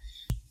replaced it.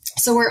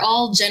 So we're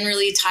all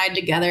generally tied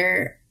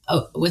together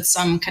with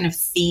some kind of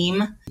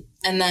theme.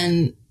 And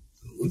then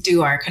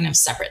do our kind of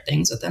separate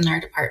things within our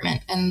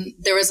department. And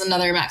there was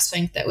another Max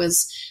Planck that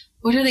was,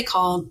 what are they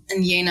called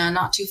in Jena,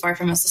 not too far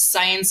from us, the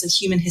science of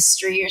human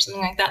history or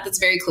something like that. That's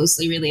very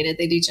closely related.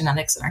 They do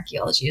genetics and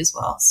archaeology as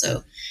well.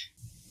 So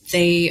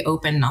they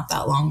opened not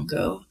that long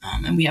ago.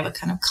 And we have a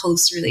kind of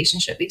close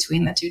relationship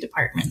between the two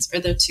departments, or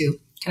the two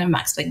kind of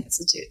Max Planck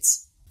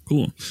institutes.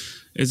 Cool.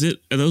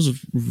 Are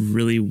those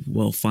really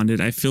well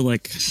funded? I feel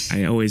like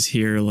I always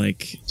hear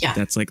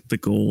that's like the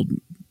gold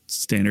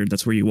standard.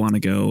 That's where you want to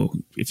go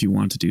if you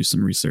want to do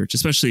some research,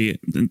 especially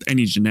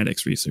any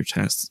genetics research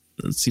it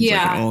seems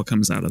like it all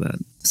comes out of that.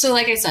 So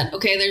like I said,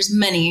 okay, there's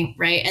many,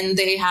 right? And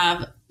they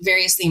have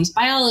various themes: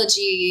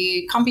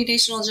 biology,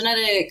 computational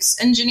genetics,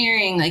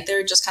 engineering, like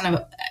they're just kind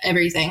of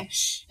everything.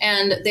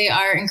 And they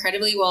are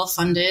incredibly well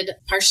funded,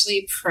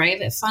 partially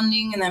private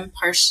funding, and then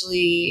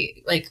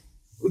partially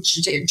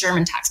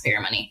German taxpayer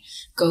money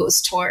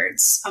goes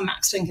towards a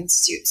Max Planck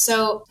Institute.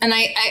 So, and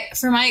I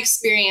from my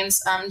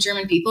experience,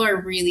 German people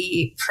are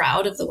really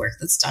proud of the work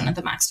that's done at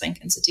the Max Planck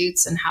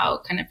Institutes and how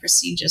kind of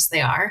prestigious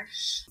they are.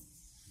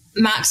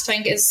 Max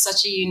Planck is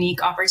such a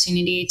unique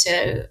opportunity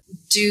to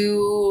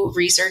do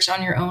research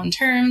on your own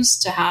terms,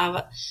 to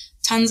have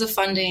tons of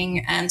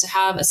funding, and to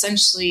have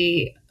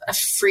essentially a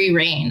free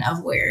reign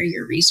of where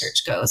your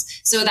research goes.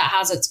 So that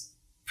has its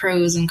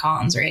pros and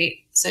cons, right?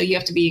 So you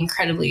have to be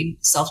incredibly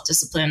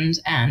self-disciplined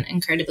and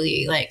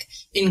incredibly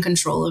in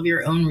control of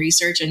your own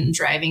research and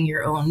driving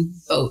your own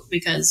boat,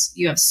 because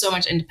you have so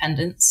much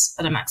independence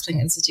at a Max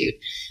Planck Institute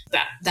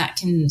that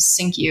can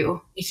sink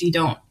you if you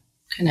don't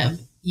kind of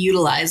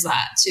utilize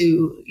that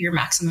to your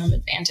maximum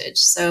advantage.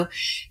 So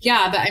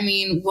yeah, but I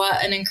mean,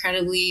 what an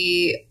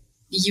incredibly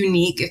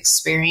unique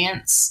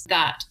experience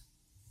that,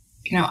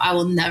 I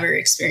will never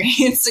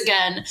experience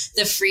again.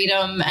 The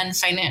freedom and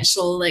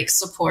financial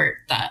support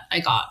that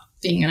I got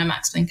being in a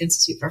Max Planck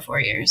Institute for 4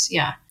 years.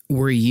 Yeah.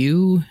 Were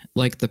you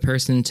the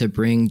person to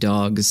bring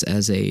dogs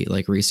as a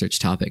research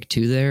topic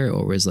to there,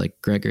 or was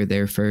Gregor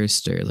there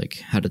first, or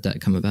how did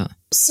that come about?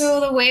 So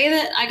the way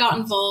that I got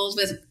involved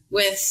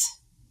with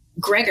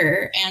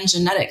Gregor and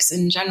genetics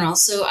in general.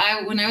 So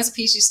when I was a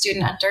PhD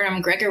student at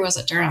Durham, Gregor was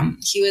at Durham.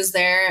 He was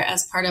there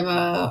as part of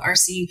a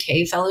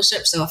RCUK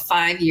fellowship, so a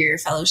 5-year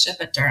fellowship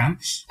at Durham.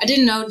 I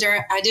didn't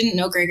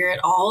know Gregor at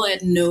all. I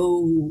had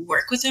no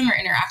work with him or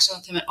interaction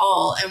with him at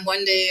all. And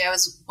one day I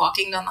was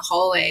walking down the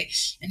hallway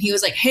and he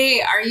was like, "Hey,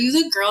 are you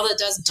the girl that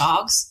does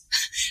dogs?"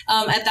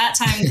 At that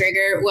time,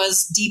 Gregor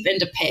was deep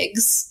into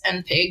pigs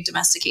and pig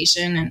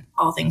domestication and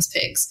all things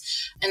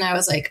pigs. And I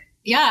was like,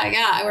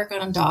 yeah, I work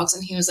on dogs.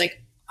 And he was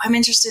like, "I'm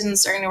interested in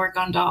starting to work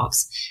on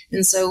dogs."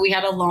 And so we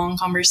had a long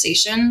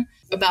conversation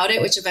about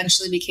it, which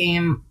eventually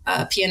became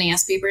a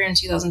PNAS paper in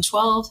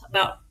 2012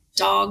 about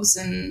dogs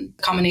and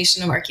a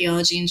combination of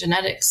archaeology and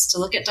genetics to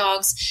look at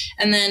dogs,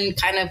 and then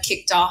kind of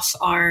kicked off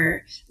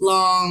our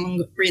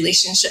long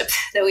relationship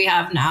that we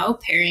have now,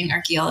 pairing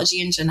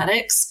archaeology and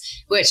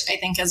genetics, which I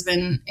think has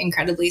been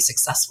incredibly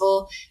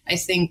successful. I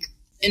think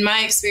in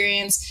my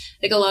experience,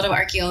 a lot of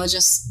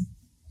archaeologists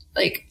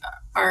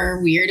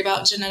are weird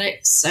about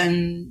genetics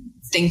and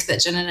think that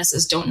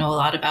geneticists don't know a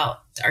lot about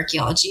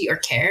archaeology or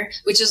care,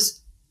 which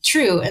is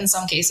true in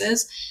some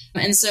cases.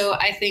 And so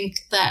I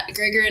think that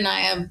Gregor and I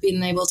have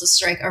been able to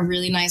strike a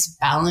really nice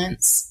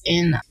balance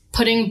in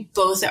putting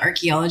both the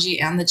archaeology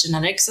and the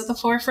genetics at the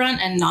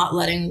forefront and not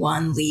letting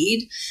one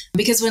lead.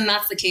 Because when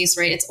that's the case,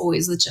 right, it's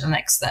always the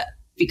genetics that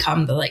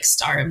become the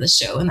star of the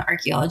show, and the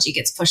archaeology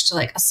gets pushed to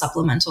a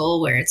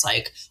supplemental where it's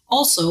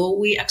also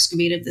we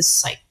excavated this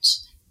site,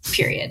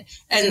 period.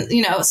 And,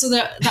 so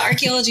the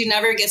archaeology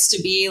never gets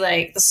to be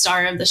the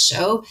star of the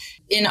show.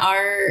 In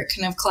our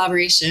kind of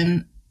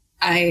collaboration,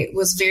 I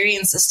was very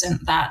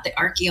insistent that the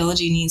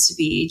archaeology needs to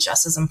be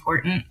just as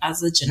important as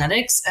the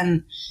genetics.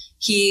 And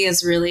he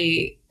has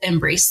really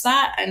embraced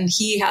that. And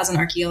he has an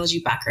archaeology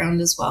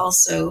background as well.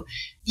 So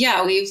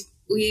yeah,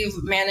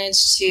 we've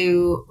managed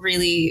to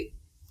really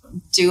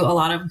do a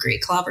lot of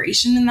great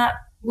collaboration in that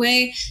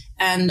way.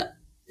 And,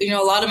 a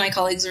lot of my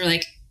colleagues are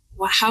like,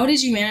 "Well, how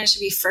did you manage to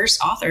be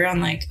first author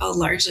on a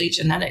largely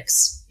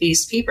genetics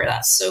based paper?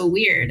 That's so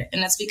weird."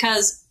 And it's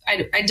because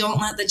I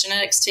don't let the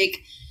genetics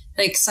take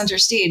center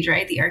stage,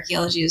 right? The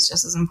archaeology is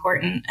just as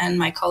important. And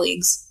my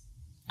colleagues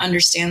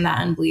understand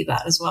that and believe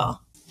that as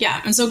well.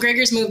 Yeah. And so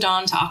Gregor's moved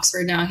on to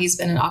Oxford now. He's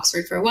been at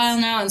Oxford for a while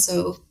now. And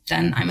so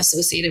then I'm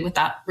associated with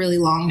that really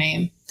long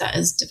name that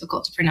is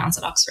difficult to pronounce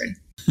at Oxford.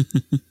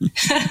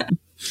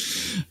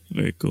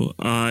 Very cool.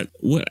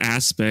 What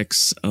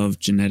aspects of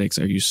genetics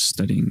are you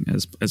studying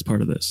as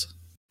part of this?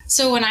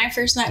 So when I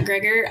first met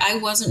Gregor, I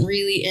wasn't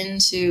really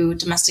into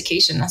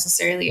domestication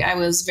necessarily. I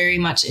was very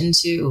much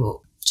into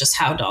just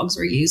how dogs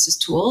were used as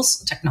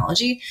tools,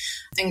 technology.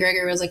 And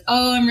Gregor was like,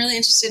 "Oh, I'm really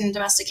interested in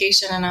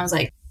domestication." And I was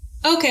like,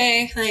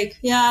 "Okay,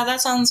 yeah,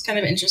 that sounds kind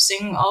of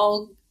interesting.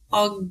 I'll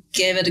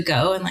give it a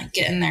go and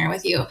get in there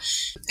with you."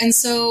 And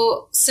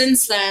so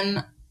since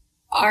then,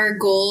 our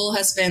goal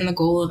has been the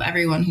goal of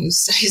everyone who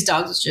studies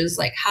dogs, which is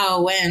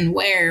how, when,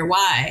 where,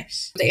 why.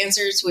 The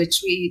answer to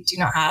which we do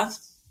not have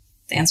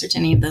the answer to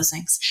any of those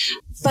things.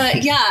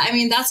 But yeah, I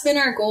mean, that's been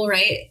our goal,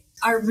 right?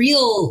 our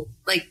real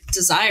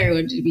desire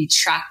would be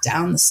track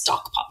down the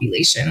stock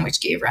population, which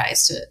gave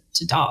rise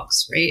to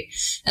dogs, right?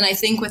 And I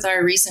think with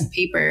our recent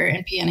paper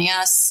in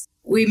PNAS,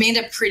 we made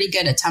a pretty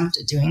good attempt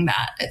at doing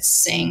that. It's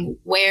saying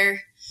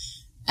where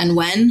and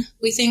when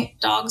we think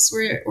dogs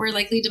were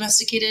likely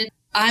domesticated.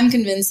 I'm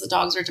convinced that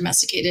dogs are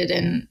domesticated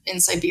in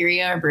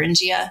Siberia or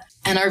Beringia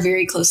and are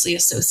very closely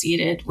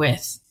associated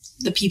with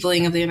the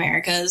peopling of the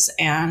Americas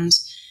and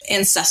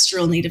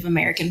ancestral Native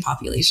American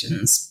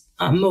populations,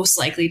 most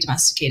likely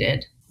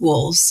domesticated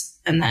wolves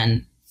and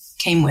then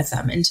came with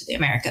them into the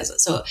Americas.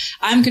 So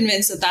I'm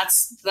convinced that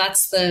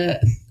that's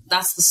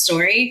the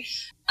story.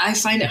 I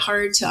find it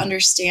hard to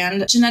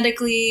understand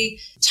genetically,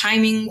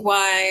 timing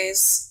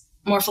wise,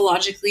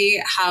 morphologically,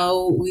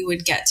 how we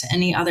would get to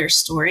any other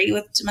story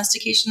with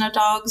domestication of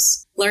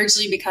dogs,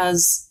 largely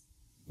because,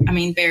 I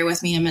mean, bear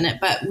with me a minute,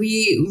 but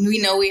we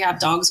know we have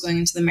dogs going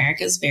into the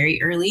Americas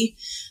very early.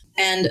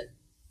 And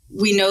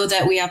we know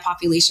that we have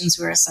populations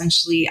who are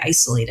essentially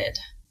isolated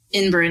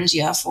in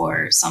Beringia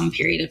for some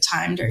period of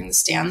time during the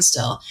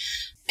standstill.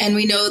 And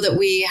we know that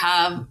we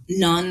have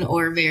none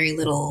or very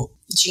little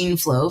gene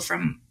flow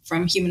from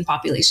human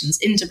populations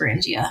into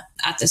Beringia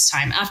at this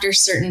time. After a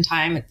certain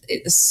time,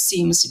 it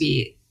seems to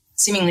be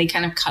seemingly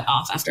kind of cut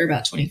off after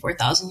about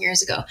 24,000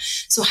 years ago.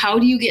 So how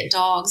do you get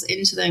dogs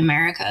into the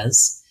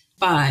Americas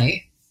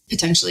by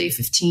potentially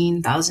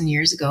 15,000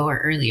 years ago or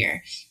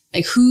earlier?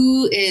 Like,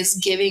 who is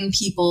giving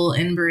people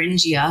in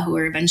Beringia who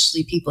are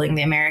eventually peopling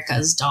the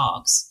Americas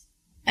dogs?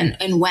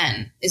 And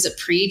when? Is it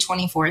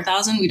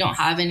pre-24,000? We don't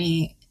have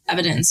any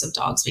evidence of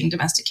dogs being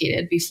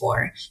domesticated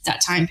before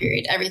that time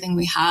period. Everything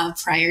we have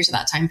prior to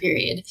that time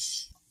period,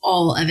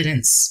 all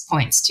evidence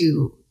points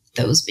to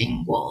those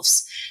being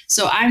wolves.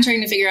 So I'm trying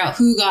to figure out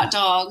who got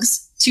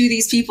dogs to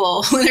these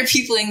people when they're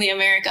peopling the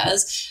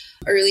Americas,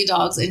 early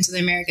dogs into the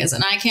Americas.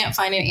 And I can't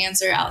find an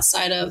answer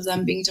outside of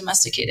them being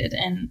domesticated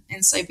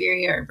in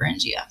Siberia or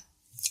Beringia.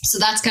 So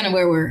that's kind of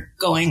where we're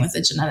going with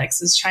the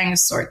genetics, is trying to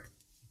sort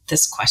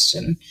this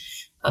question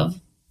of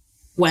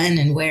when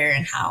and where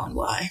and how and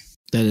why.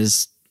 That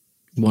is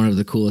one of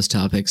the coolest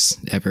topics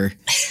ever.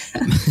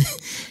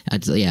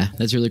 Yeah,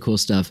 that's really cool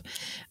stuff.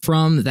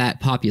 From that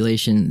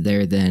population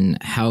there, then,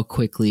 how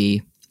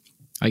quickly,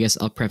 I guess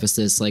I'll preface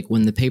this, like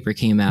when the paper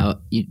came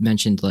out, you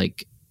mentioned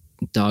like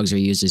dogs are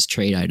used as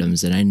trade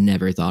items. And I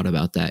never thought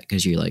about that,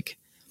 because you're like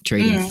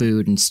trading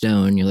food and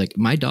stone. You're like,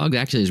 my dog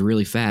actually is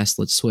really fast.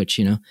 Let's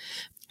switch,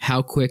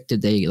 How quick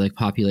did they like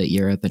populate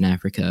Europe and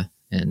Africa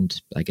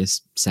and I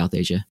guess South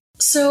Asia?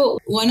 So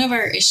one of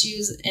our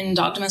issues in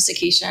dog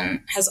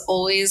domestication has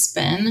always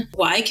been,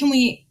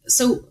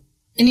 so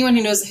anyone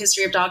who knows the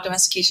history of dog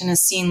domestication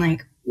has seen,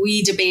 like,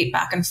 we debate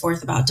back and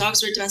forth about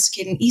dogs were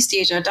domesticated in East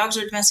Asia, dogs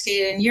were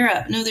domesticated in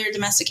Europe. No, they're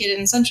domesticated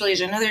in Central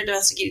Asia. No, they're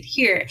domesticated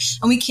here.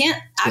 And we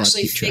can't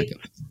actually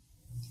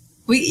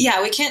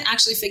we can't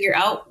actually figure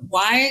out,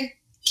 why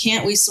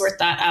can't we sort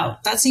that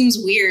out? That seems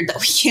weird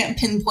that we can't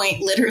pinpoint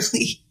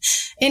literally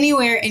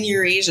anywhere in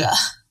Eurasia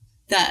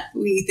that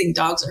we think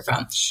dogs are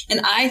from.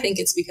 And I think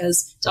it's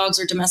because dogs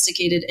were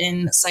domesticated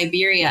in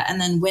Siberia and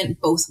then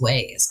went both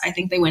ways. I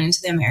think they went into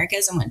the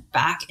Americas and went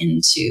back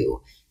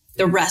into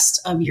the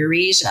rest of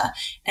Eurasia.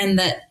 And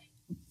that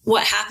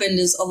what happened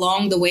is,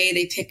 along the way,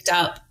 they picked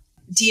up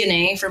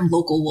DNA from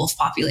local wolf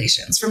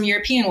populations, from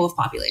European wolf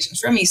populations,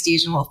 from East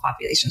Asian wolf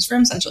populations,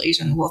 from Central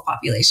Asian wolf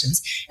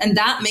populations. And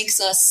that makes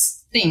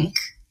us think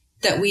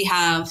that we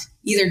have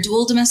either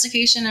dual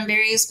domestication in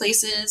various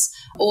places,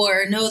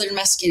 or no, they're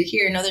domesticated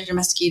here, no, they're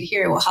domesticated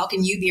here. Well, how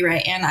can you be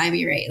right and I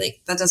be right?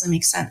 Like, that doesn't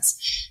make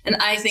sense. And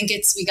I think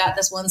we got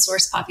this one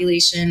source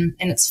population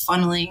and it's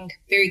funneling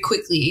very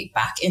quickly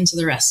back into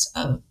the rest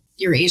of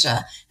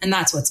Eurasia. And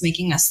that's what's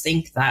making us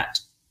think that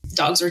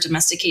dogs were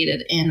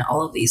domesticated in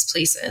all of these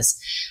places.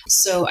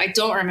 So I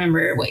don't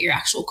remember what your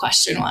actual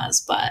question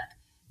was, but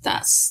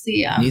that's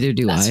the neither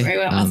do that's I.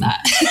 where I went with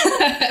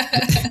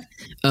that.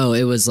 Oh,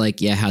 it was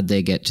like, yeah, how'd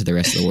they get to the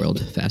rest of the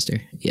world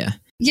faster? Yeah.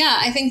 Yeah,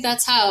 I think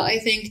that's how. I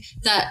think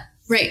that,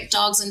 right,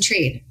 dogs and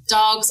trade.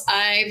 Dogs,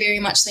 I very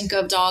much think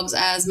of dogs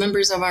as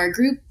members of our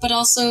group, but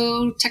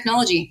also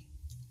technology.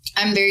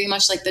 I'm very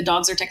much like the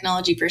dogs are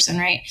technology person,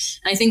 right?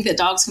 And I think that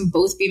dogs can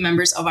both be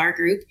members of our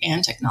group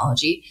and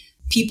technology.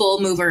 People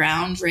move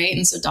around, right?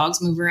 And so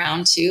dogs move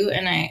around too.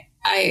 And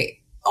I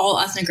all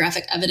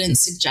ethnographic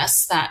evidence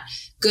suggests that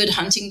good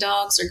hunting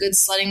dogs or good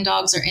sledding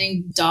dogs or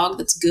any dog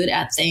that's good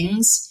at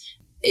things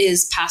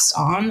is passed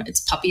on. Its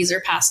puppies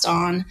are passed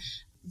on,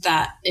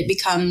 that it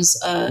becomes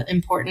an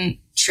important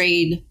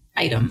trade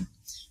item.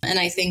 And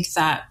I think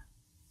that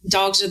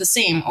dogs are the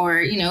same,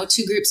 or,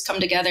 two groups come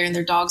together and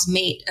their dogs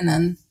mate, and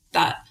then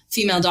that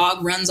female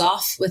dog runs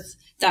off with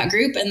that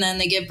group, and then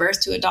they give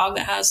birth to a dog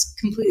that has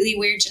completely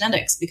weird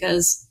genetics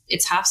because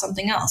it's half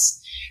something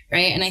else,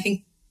 right? And I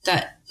think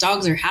that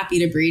dogs are happy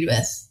to breed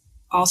with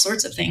all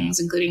sorts of things,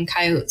 including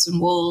coyotes and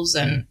wolves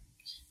and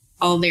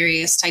all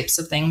various types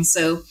of things.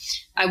 So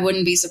I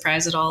wouldn't be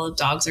surprised at all if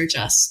dogs are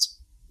just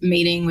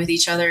mating with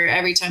each other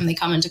every time they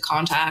come into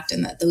contact,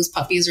 and that those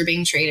puppies are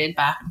being traded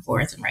back and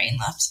forth and right and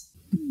left.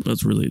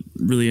 That's really,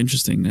 really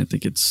interesting. I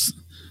think it's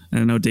And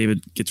I know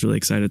David gets really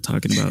excited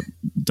talking about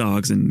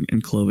dogs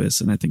and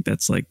Clovis, and I think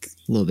that's like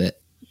A little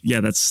bit. Yeah,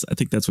 I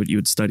think that's what you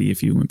would study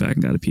if you went back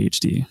and got a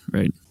PhD,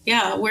 right?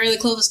 Yeah, where are the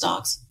Clovis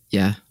dogs?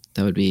 Yeah,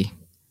 that would be,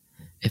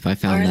 if I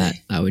found that,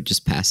 I would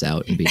just pass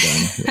out and be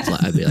done.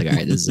 I'd be like, all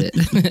right, this is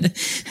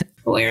it.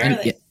 Where are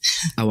they? Yeah,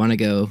 I want to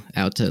go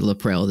out to La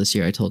Prairie this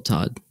year. I told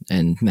Todd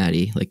and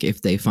Maddie, like,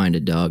 if they find a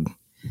dog,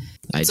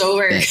 I'd It's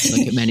over. bet,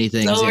 like, many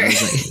things. It's over. I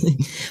was like,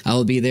 I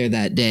will be there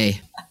that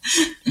day.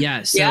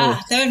 Yeah. So, Yeah,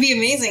 that would be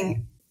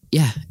amazing.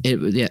 yeah,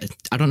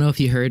 I don't know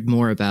if you heard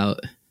more about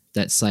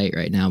that site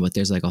right now, but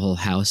there's like a whole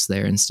house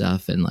there and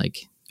stuff, and like,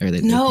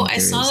 No, I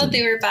saw that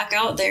they were back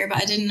out there, but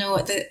I didn't know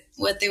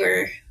what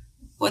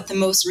the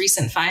most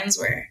recent finds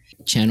were.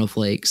 channel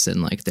flakes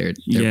and like their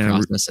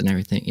process and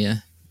everything. Yeah.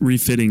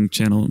 Refitting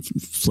channel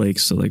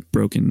flakes, so like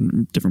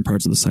broken different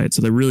parts of the site.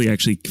 So they're really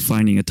actually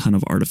finding a ton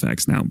of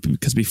artifacts now,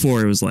 because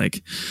before it was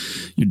like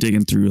you're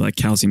digging through like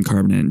calcium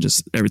carbonate and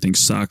just everything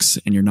sucks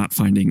and you're not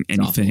finding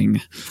anything.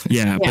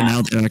 Yeah, but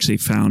now they've actually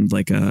found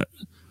like a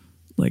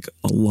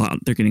lot.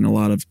 They're getting a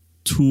lot of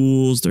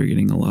tools. They're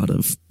getting a lot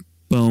of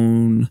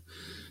bone.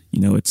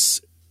 You know,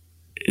 it's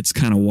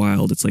kind of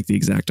wild. It's like the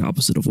exact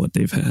opposite of what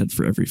they've had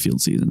for every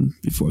field season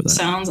before that.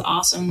 Sounds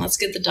awesome. Let's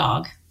get the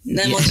dog. And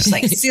then we'll just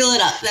like seal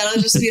it up.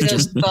 That'll just be the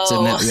bow. It's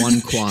in that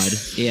one quad.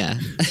 Yeah.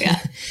 Yeah.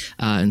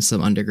 And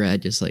some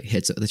undergrad just like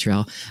hits it with a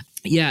trowel.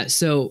 Yeah.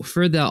 So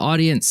for the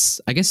audience,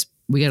 I guess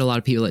we get a lot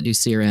of people that do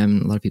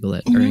CRM, a lot of people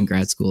that are in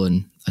grad school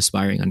and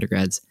aspiring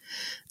undergrads.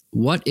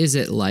 What is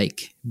it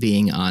like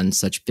being on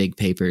such big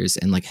papers,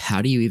 and like,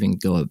 how do you even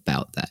go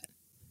about that?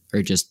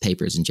 Or just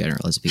papers in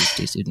general as a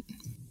PhD student?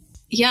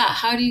 Yeah.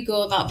 How do you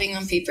go about being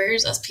on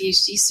papers as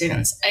PhD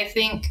students? I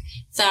think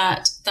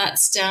that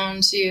that's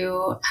down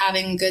to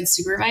having good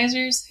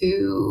supervisors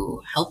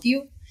who help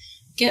you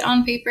get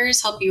on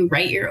papers, help you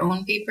write your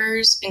own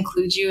papers,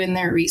 include you in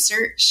their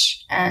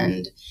research,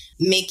 and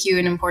make you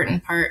an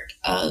important part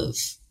of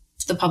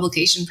the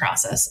publication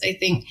process. I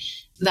think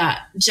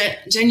that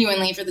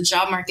genuinely for the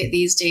job market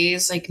these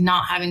days, like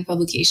not having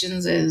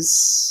publications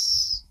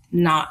is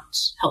not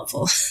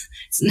helpful.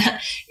 It's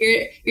not,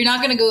 you're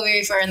not going to go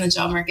very far in the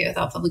job market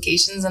without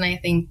publications. And I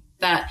think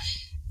that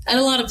at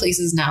a lot of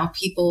places now,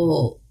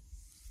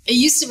 it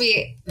used to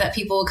be that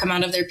people would come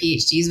out of their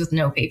PhDs with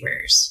no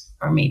papers,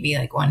 or maybe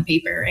like one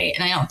paper, right?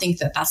 And I don't think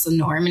that that's the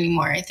norm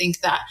anymore. I think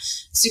that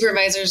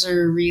supervisors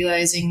are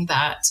realizing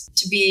that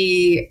to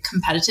be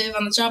competitive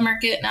on the job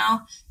market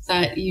now,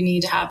 that you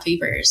need to have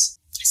papers.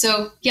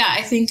 So yeah,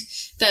 I think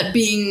that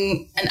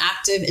being an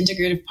active,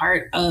 integrative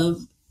part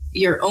of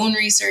your own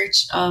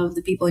research, of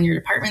the people in your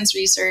department's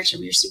research,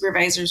 of your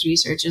supervisor's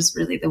research is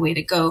really the way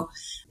to go.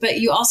 But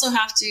you also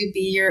have to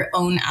be your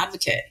own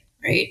advocate,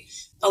 right?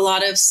 A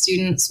lot of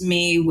students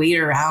may wait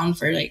around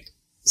for like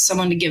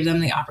someone to give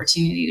them the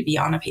opportunity to be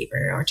on a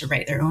paper or to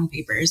write their own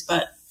papers.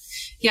 But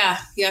yeah,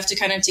 you have to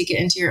kind of take it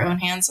into your own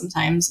hands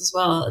sometimes as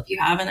well. If you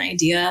have an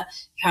idea,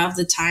 you have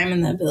the time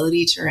and the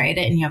ability to write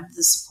it, and you have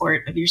the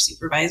support of your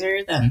supervisor,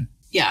 then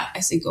yeah, I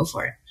say go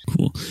for it.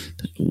 Cool.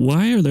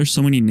 Why are there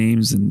so many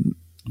names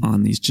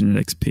on these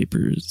genetics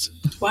papers?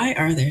 Why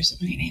are there so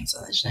many names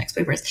on the genetics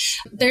papers?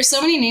 There's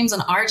so many names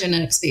on our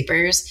genetics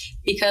papers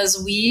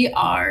because we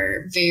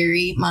are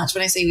very much,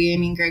 when I say we, I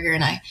mean Gregor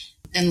and I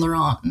and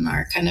Laurent and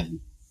our kind of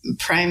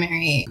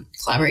primary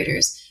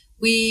collaborators.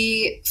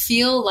 We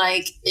feel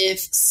like if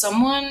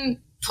someone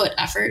put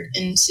effort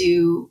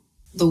into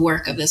the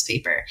work of this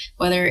paper,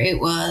 whether it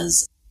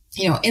was,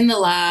 in the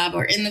lab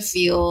or in the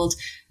field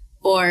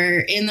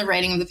or in the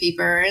writing of the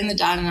paper or in the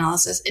data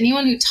analysis,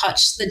 anyone who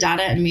touched the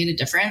data and made a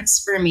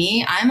difference, for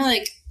me, I'm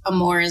like a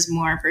more is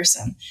more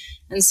person.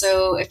 And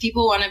so if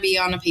people want to be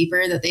on a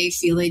paper that they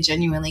feel they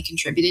genuinely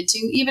contributed to,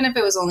 even if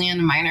it was only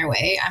in a minor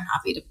way, I'm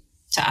happy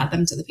to add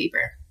them to the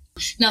paper.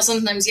 Now,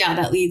 sometimes,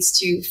 that leads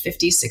to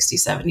 50, 60,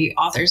 70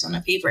 authors on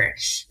a paper.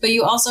 But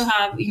you also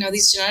have,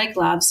 these genetic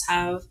labs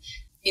have,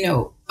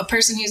 a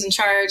person who's in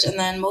charge, and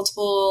then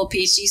multiple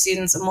PhD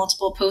students and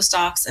multiple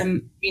postdocs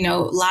and,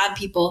 lab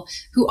people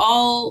who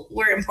all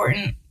were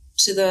important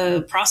to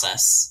the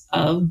process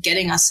of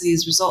getting us to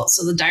these results.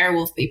 So the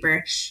Direwolf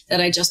paper that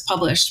I just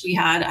published, we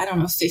had,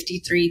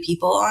 53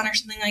 people on or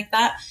something like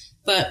that.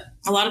 But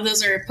a lot of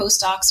those are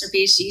postdocs or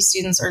PhD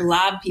students or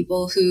lab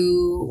people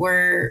who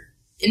were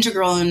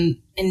integral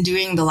in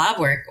doing the lab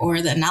work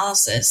or the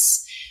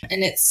analysis.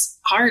 And it's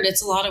hard.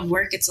 It's a lot of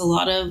work. It's a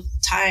lot of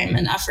time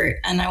and effort.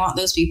 And I want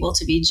those people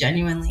to be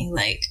genuinely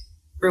like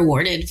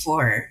rewarded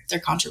for their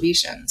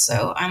contribution.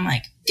 So I'm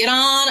like, get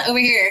on over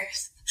here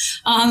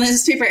on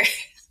this paper.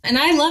 And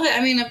I love it.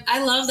 I mean,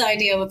 I love the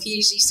idea of a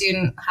PhD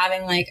student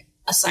having like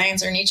a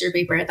science or nature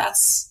paper.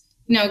 That's,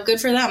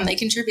 good for them. They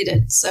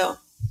contributed. So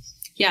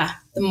yeah,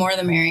 the more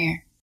the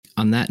merrier.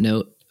 On that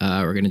note,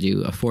 we're going to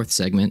do a fourth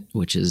segment,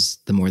 which is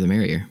the more the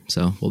merrier.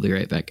 So we'll be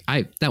right back.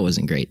 That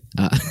wasn't great.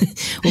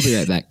 We'll be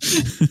right back.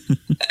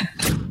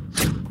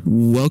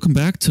 Welcome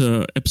back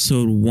to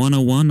episode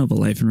 101 of A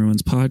Life in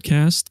Ruins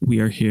podcast.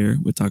 We are here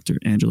with Dr.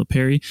 Angela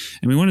Perri,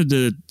 and we wanted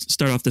to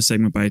start off this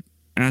segment by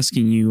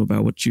asking you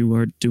about what you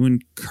are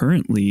doing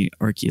currently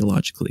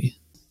archaeologically.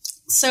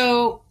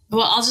 So,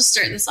 well, I'll just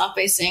start this off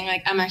by saying,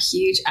 like, I'm a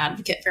huge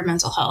advocate for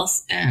mental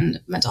health and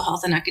mental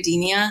health in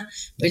academia,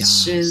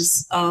 which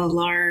is a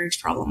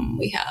large problem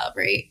we have,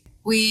 right?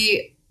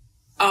 We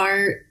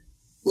are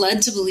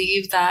led to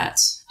believe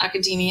that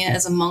academia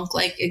is a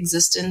monk-like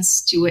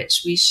existence to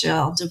which we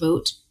shall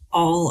devote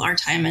all our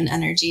time and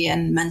energy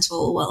and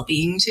mental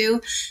well-being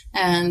to.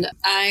 And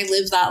I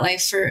lived that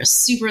life for a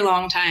super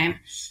long time.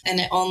 And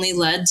it only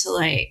led to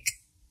like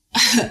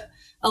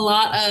a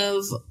lot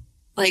of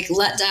like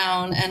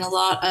letdown and a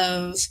lot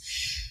of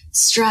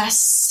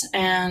stress.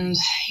 And,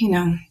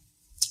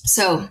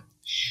 so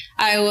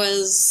I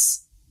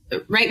was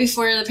right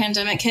before the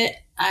pandemic hit,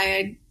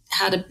 I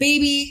had a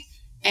baby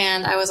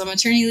and I was on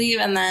maternity leave,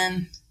 and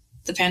then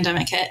the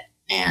pandemic hit.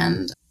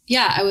 And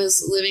yeah, I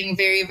was living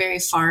very, very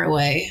far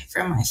away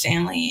from my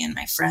family and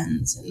my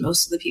friends and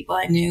most of the people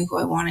I knew who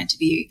I wanted to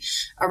be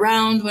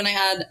around when I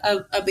had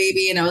a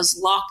baby, and I was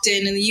locked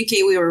in the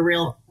UK. We were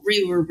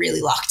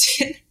really locked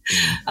in.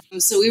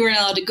 So we weren't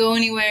allowed to go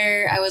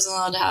anywhere. I wasn't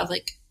allowed to have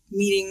like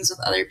meetings with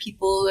other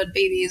people who had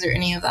babies or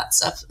any of that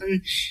stuff.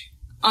 And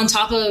on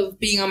top of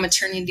being on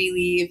maternity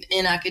leave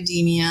in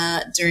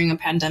academia during a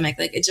pandemic,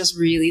 like it just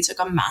really took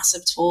a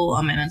massive toll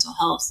on my mental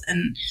health.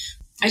 And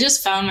I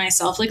just found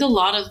myself, like a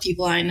lot of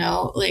people I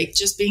know, like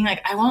just being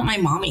like, I want my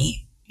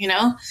mommy,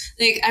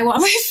 like I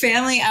want my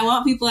family. I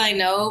want people I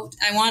know.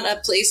 I want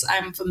a place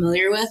I'm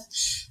familiar with.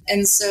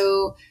 And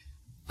so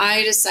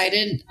I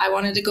decided I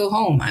wanted to go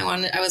home.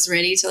 I was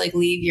ready to like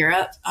leave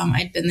Europe.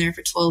 I'd been there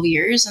for 12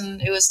 years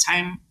and it was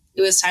time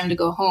to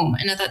go home.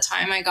 And at that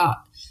time I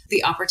got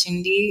the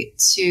opportunity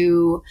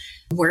to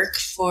work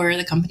for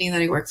the company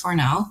that I work for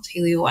now,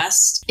 Paleo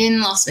West,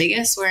 in Las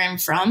Vegas, where I'm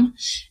from.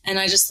 And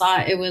I just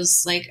thought it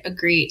was like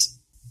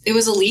it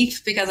was a leap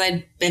because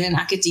I'd been in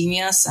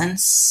academia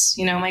since,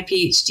 my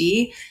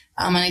PhD.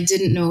 And I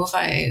didn't know if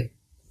I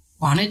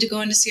wanted to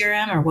go into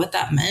CRM or what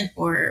that meant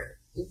or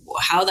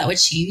how that would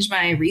change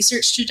my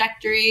research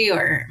trajectory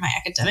or my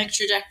academic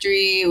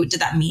trajectory. Did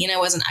that mean I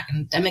wasn't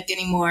academic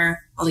anymore?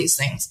 All these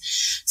things.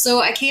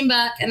 So I came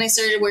back and I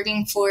started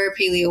working for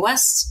Paleo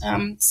West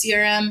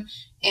CRM,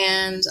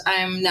 and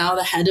I'm now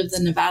the head of the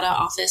Nevada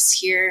office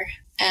here.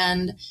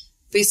 And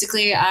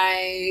basically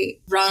I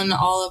run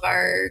all of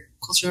our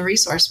cultural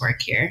resource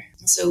work here.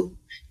 So,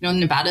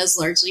 Nevada is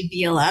largely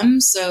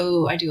BLM.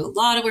 So I do a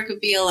lot of work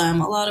with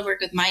BLM, a lot of work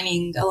with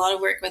mining, a lot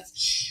of work with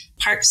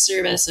Park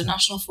Service and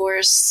National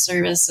Forest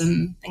Service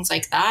and things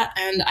like that.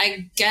 And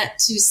I get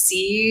to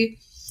see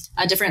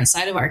a different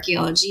side of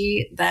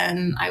archaeology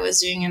than I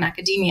was doing in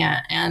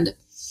academia. And,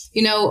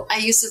 I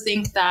used to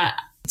think that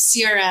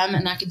CRM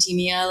and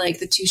academia, like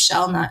the two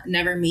shall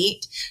never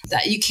meet,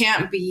 that you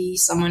can't be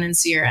someone in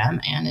CRM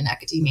and in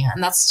academia.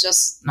 And that's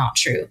just not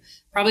true.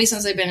 Probably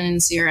since I've been in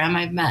CRM,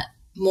 I've met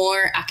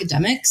more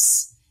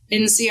academics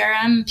in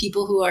CRM,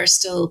 people who are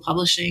still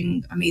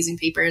publishing amazing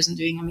papers and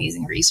doing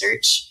amazing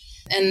research.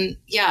 And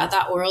yeah,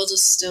 that world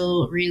is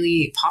still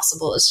really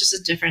possible. It's just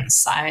a different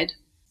side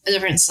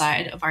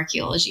of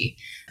archaeology.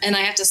 And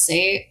I have to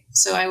say,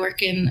 so I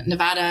work in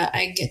Nevada,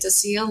 I get to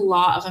see a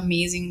lot of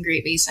amazing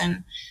Great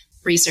Basin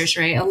research,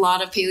 right? A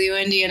lot of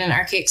Paleo-Indian and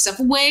archaic stuff,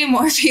 way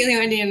more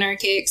Paleo-Indian and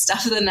archaic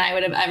stuff than I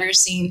would have ever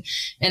seen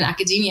in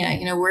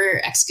academia. We're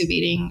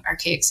excavating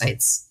archaic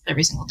sites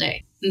every single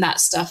day. And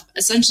that stuff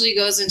essentially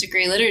goes into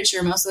gray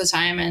literature most of the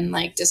time and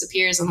like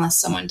disappears unless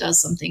someone does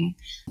something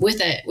with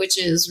it, which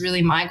is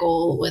really my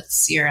goal with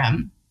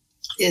CRM,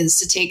 is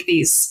to take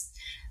these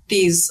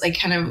like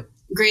kind of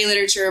gray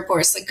literature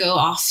reports that go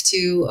off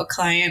to a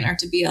client or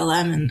to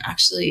BLM and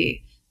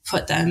actually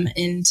put them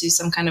into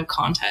some kind of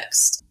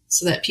context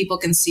so that people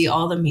can see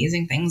all the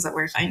amazing things that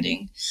we're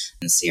finding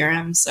in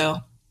CRM. So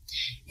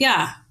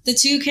yeah, the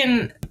two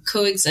can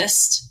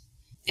coexist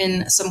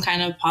in some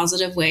kind of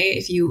positive way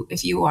if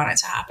you want it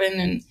to happen.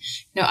 And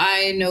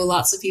I know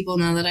lots of people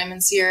now that I'm in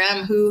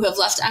CRM who have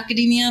left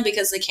academia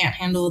because they can't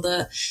handle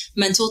the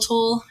mental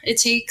toll it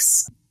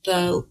takes,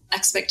 the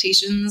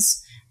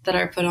expectations that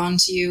are put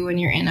onto you when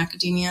you're in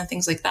academia,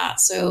 things like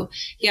that. So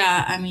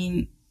yeah,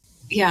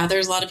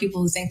 there's a lot of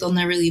people who think they'll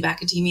never leave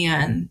academia,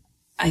 and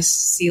I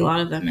see a lot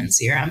of them in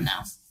CRM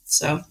now.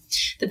 So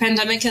the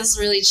pandemic has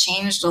really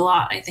changed a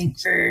lot, I think,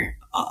 for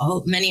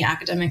many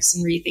academics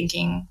in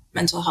rethinking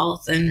mental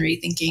health and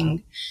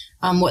rethinking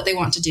what they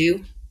want to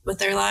do with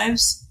their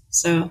lives.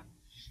 So,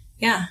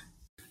 yeah.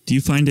 Do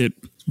you find it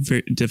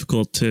very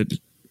difficult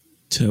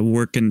to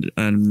work in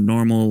a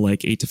normal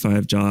 8 to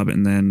 5 job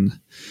and then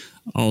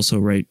also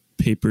write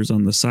papers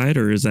on the side?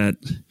 Or is that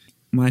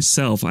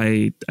myself?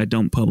 I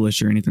don't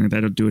publish or anything like that.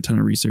 I don't do a ton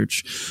of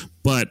research,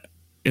 but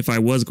if I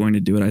was going to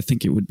do it, I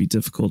think it would be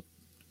difficult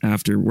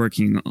after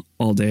working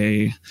all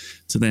day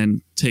to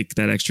then take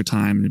that extra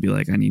time to be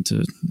like, I need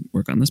to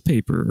work on this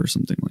paper or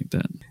something like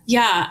that.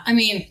 Yeah.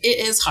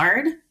 It is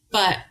hard,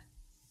 but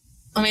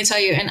let me tell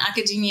you, in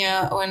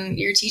academia, when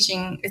you're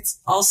teaching, it's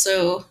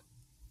also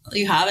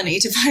you have an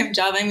 8 to 5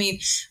 job. I mean,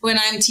 when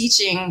I'm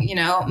teaching, you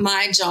know,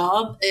 my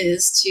job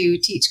is to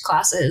teach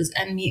classes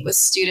and meet with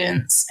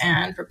students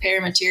and prepare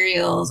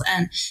materials.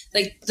 And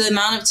like the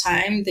amount of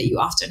time that you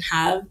often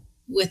have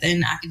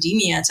within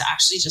academia to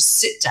actually just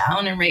sit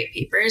down and write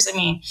papers. I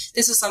mean,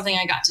 this is something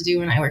I got to do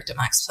when I worked at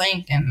Max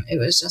Planck, and it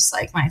was just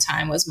like my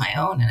time was my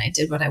own and I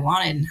did what I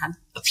wanted and had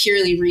a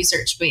purely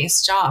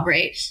research-based job,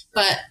 right?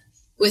 But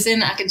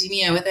within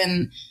academia,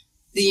 within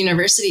the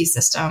university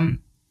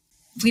system,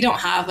 we don't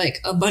have like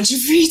a bunch of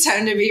free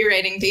time to be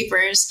writing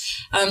papers.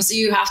 So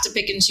you have to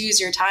pick and choose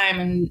your time.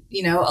 And,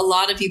 you know, a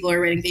lot of people are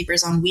writing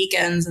papers on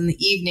weekends and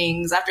the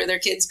evenings after their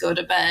kids go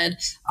to bed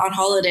on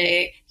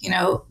holiday. You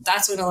know,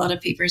 that's when a lot of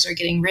papers are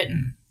getting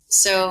written.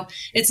 So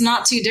it's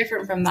not too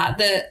different from that.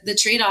 The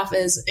trade-off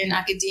is in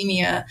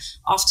academia,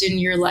 often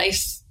your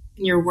life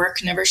and your work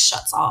never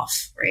shuts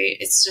off, right?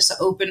 It's just an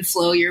open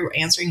flow. You're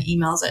answering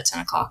emails at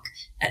 10 o'clock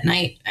at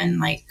night and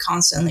like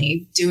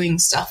constantly doing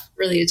stuff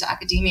related to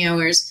academia.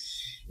 Whereas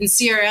in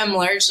CRM,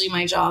 largely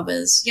my job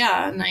is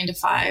 9 to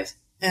 5.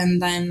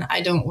 And then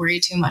I don't worry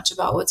too much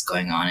about what's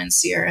going on in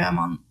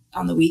CRM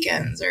on the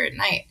weekends or at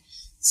night.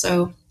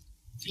 So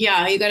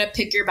yeah, you got to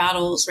pick your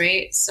battles,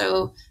 right?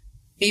 So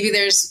maybe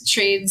there's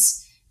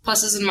trades,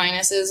 pluses and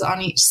minuses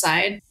on each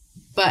side.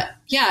 But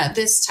yeah,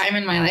 this time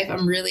in my life,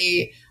 I'm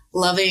really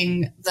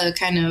loving the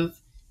kind of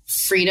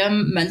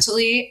freedom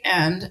mentally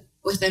and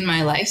within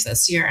my life that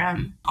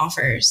CRM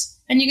offers.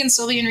 And you can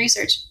still be in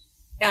research.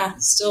 Yeah,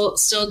 still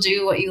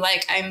do what you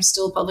like. I'm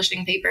still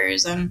publishing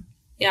papers and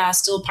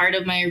still part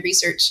of my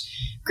research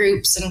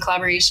groups and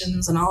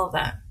collaborations and all of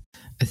that.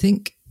 I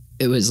think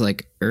it was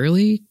like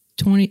early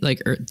 20,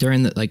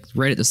 during the, like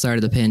right at the start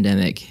of the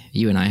pandemic,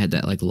 you and I had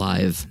that like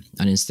live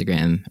on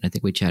Instagram. I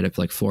think we chatted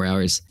for like 4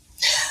 hours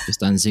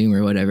just on Zoom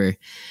or whatever.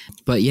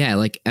 But yeah,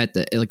 like at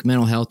the, like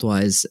mental health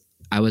wise,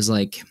 I was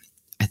like,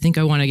 I think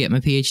I want to get my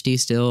PhD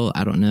still.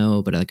 I don't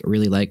know, but I like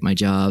really like my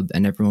job.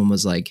 And everyone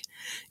was like,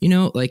 you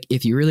know, like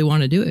if you really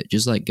want to do it,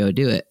 just like go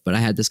do it. But I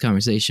had this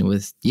conversation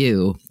with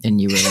you and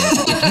you were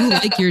like, if you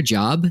like your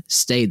job,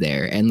 stay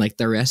there. And like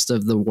the rest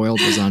of the world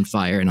was on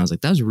fire. And I was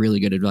like, that was really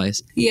good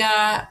advice.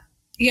 Yeah.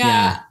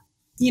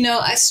 You know,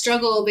 I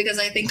struggle because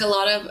I think a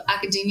lot of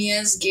academia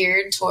is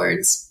geared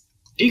towards,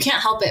 you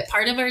can't help it.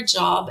 Part of our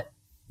job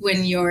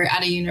when you're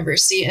at a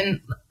university, and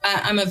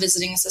I'm a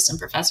visiting assistant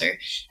professor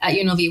at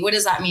UNLV. What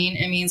does that mean?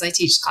 It means I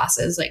teach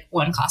classes, like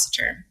one class a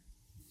term.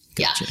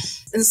 Gotcha. Yeah.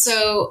 And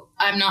so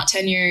I'm not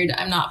tenured.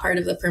 I'm not part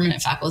of the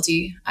permanent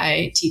faculty.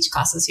 I teach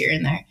classes here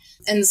and there.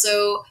 And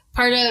so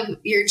part of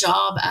your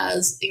job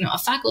as, you know, a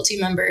faculty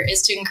member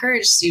is to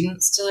encourage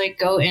students to like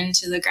go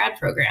into the grad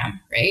program,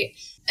 right?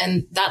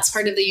 And that's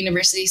part of the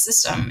university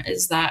system,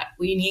 is that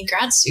we need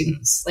grad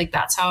students. Like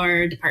that's how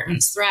our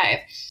departments thrive.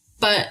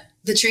 But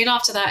the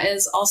trade-off to that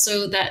is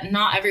also that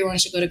not everyone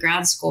should go to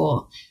grad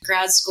school.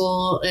 Grad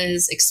school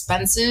is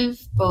expensive,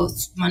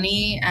 both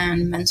money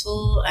and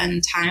mental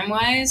and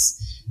time-wise.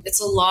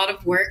 It's a lot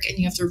of work and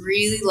you have to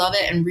really love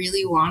it and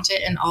really want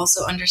it and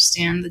also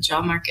understand the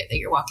job market that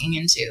you're walking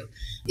into.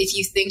 If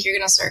you think you're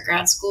going to start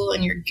grad school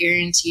and you're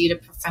guaranteed a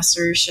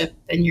professorship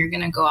and you're going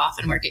to go off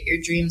and work at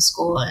your dream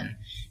school and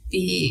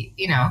be,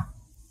 you know,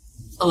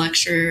 a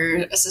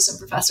lecturer, assistant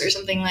professor, or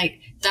something, like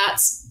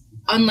that's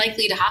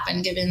unlikely to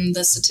happen given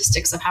the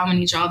statistics of how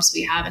many jobs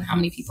we have and how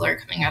many people are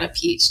coming out of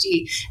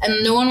PhD.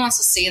 And no one wants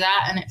to say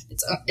that, and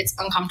it's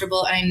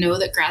uncomfortable. And I know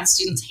that grad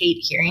students hate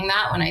hearing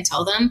that when I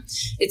tell them.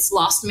 It's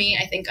lost me,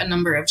 I think, a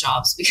number of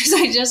jobs because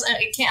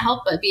I can't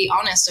help but be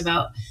honest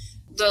about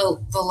the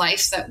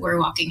life that we're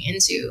walking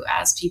into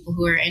as people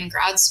who are in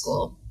grad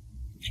school.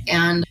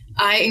 And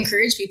I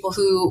encourage people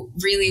who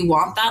really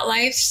want that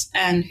life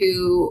and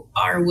who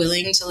are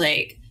willing to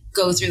like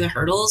go through the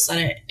hurdles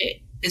that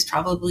it is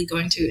probably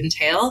going to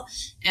entail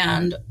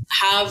and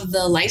have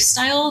the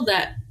lifestyle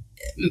that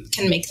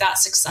can make that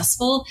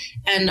successful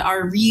and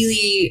are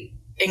really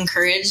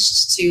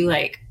encouraged to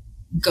like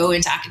go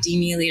into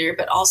academia later.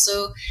 But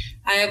also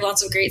I have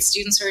lots of great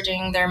students who are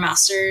doing their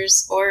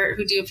masters or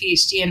who do a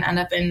PhD and end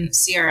up in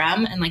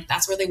CRM, and like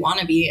that's where they want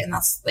to be, and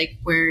that's like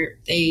where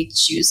they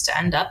choose to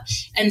end up.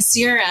 And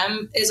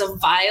CRM is a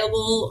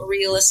viable,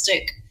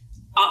 realistic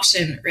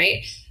option,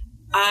 right?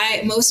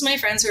 Most of my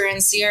friends who are in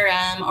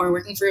CRM or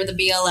working for the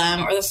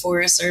BLM or the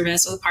Forest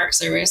Service or the Park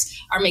Service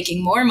are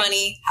making more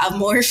money, have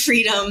more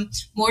freedom,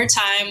 more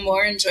time,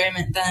 more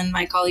enjoyment than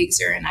my colleagues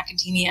who are in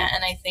academia.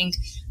 And I think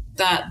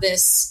that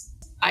this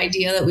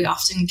idea that we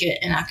often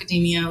get in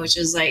academia, which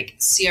is like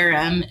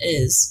CRM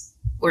is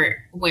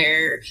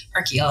where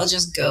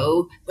archaeologists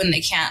go when they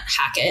can't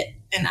hack it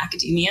in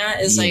academia,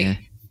 is like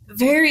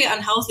very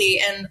unhealthy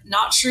and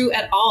not true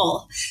at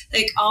all.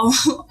 Like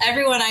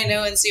everyone I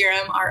know in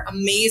CRM are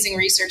amazing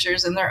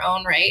researchers in their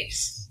own right,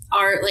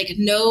 are like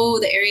know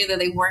the area that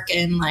they work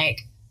in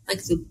like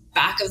the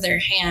back of their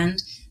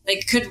hand,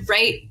 like could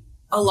write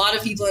a lot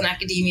of people in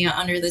academia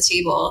under the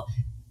table.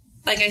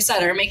 Like I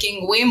said, are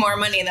making way more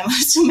money than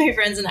most of my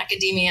friends in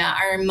academia,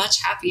 are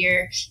much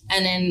happier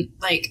and in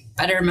like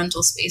better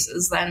mental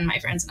spaces than my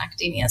friends in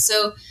academia.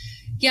 So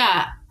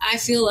yeah, I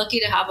feel lucky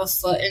to have a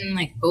foot in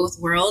like both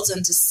worlds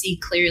and to see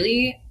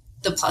clearly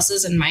the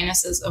pluses and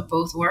minuses of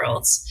both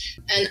worlds.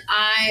 And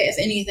if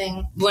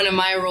anything, one of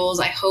my roles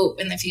I hope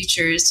in the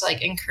future is to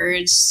like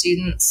encourage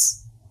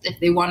students, if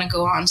they want to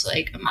go on to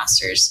like a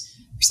master's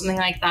or something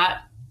like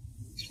that,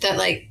 that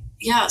like,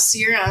 yeah,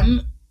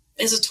 CRM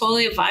is a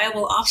totally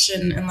viable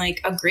option and like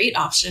a great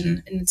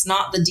option, and it's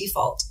not the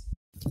default.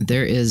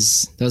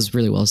 That was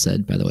really well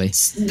said, by the way.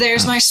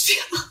 There's my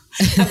spiel.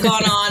 I've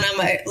gone on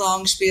my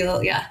long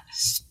spiel. Yeah.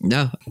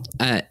 No,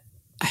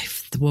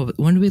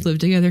 when did we live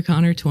together,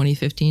 Connor?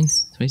 2015,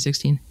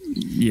 2016?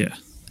 Yeah.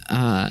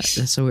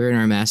 So we were in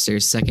our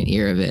master's second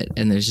year of it,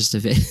 and there's just a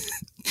bit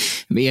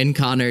me and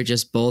Connor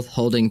just both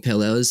holding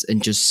pillows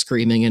and just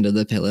screaming into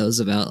the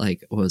pillows about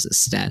like, what was it,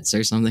 stats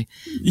or something?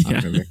 Yeah. I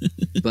don't remember.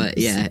 But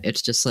yeah,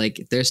 it's just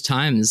like there's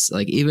times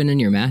like even in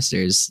your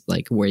master's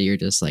like where you're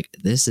just like,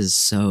 this is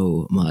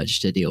so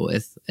much to deal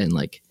with, and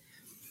like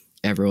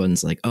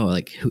everyone's like, oh,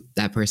 like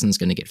that person's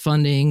going to get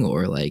funding,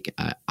 or like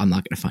I'm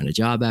not going to find a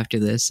job after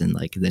this, and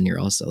like then you're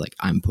also like,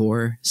 I'm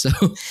poor, so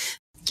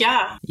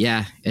yeah,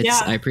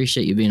 I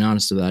appreciate you being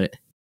honest about it.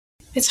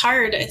 It's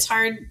hard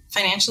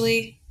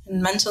financially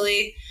and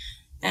mentally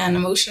and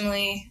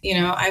emotionally. You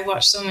know, I've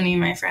watched so many of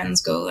my friends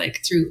go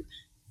like through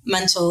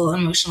mental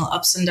and emotional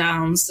ups and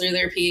downs through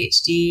their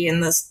PhD,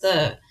 and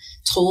the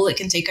toll it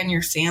can take on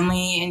your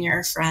family and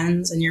your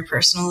friends and your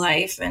personal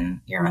life and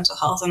your mental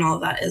health and all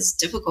of that is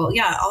difficult.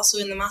 Yeah. Also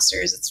in the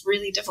master's, it's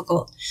really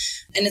difficult,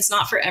 and it's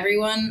not for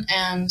everyone.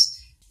 And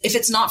if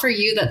it's not for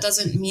you, that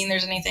doesn't mean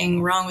there's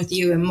anything wrong with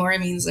you. It more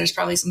means there's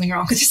probably something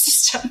wrong with the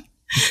system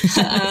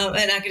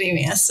in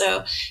academia.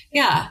 So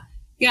yeah.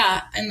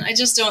 And I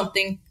just don't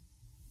think,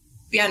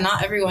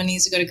 not everyone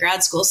needs to go to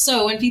grad school.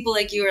 So when people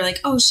like you are like,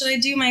 oh, should I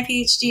do my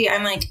PhD?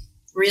 I'm like,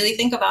 really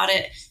think about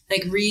it.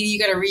 Like really, you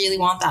got to really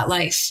want that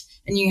life.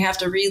 And you have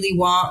to really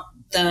want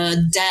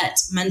the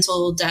debt,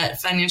 mental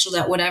debt, financial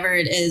debt, whatever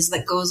it is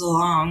that goes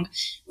along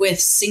with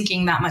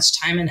sinking that much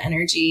time and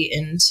energy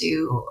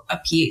into a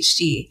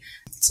PhD.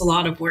 It's a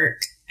lot of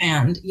work.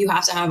 And you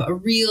have to have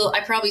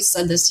I probably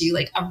said this to you,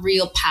 like a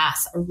real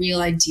path, a real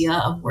idea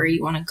of where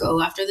you want to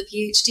go after the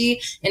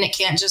PhD. And it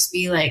can't just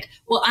be like,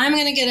 well, I'm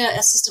going to get an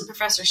assistant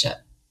professorship,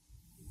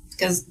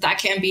 because that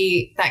can't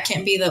be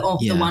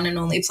the one and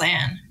only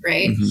plan.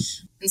 Right.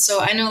 Mm-hmm. And so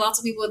I know lots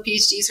of people with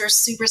PhDs who are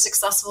super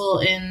successful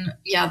in,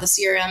 the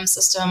CRM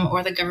system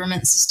or the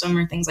government system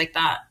or things like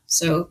that.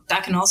 So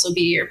that can also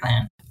be your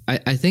plan.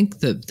 I think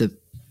the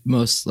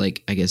most,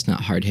 like, I guess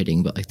not hard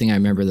hitting, but I think I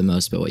remember the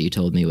most about what you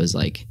told me was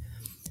like,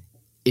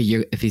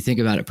 if you think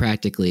about it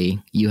practically,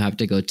 you have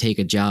to go take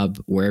a job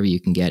wherever you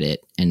can get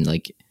it. And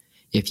like,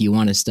 if you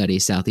want to study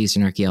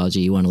Southeastern archaeology,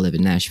 you want to live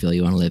in Nashville,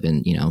 you want to live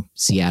in,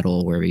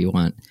 Seattle, wherever you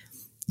want,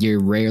 you're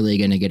rarely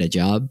going to get a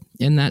job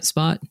in that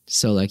spot.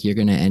 So like, you're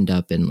going to end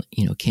up in,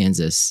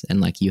 Kansas,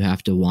 and like, you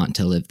have to want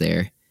to live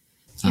there,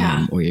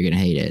 or you're going to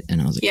hate it.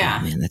 And I was like,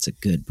 oh man, that's a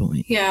good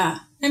point. Yeah.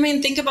 I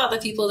mean, think about the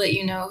people that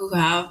who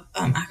have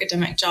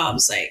academic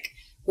jobs. Like,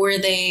 were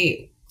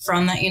they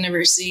from that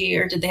university,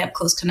 or did they have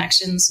close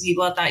connections to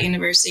people at that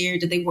university, or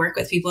did they work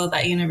with people at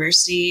that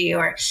university?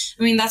 Or,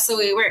 I mean, that's the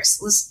way it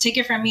works. Let's take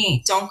it from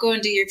me. Don't go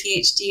and do your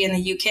PhD in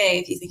the UK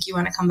if you think you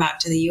want to come back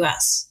to the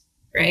US,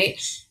 right?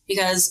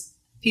 Because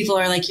people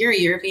are like, you're a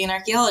European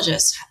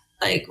archaeologist.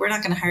 Like, we're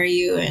not going to hire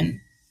you in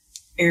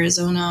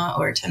Arizona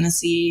or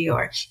Tennessee,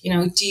 or,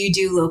 do you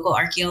do local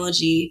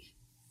archaeology?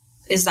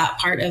 Is that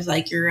part of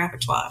like your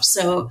repertoire?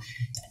 So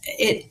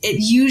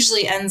it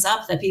usually ends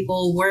up that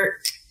people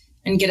work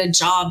and get a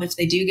job, if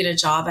they do get a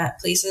job, at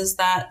places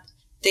that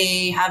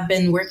they have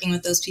been working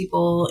with those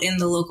people in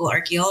the local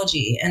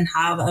archaeology and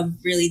have a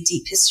really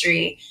deep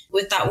history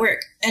with that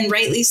work. And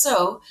rightly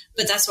so.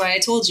 But that's why I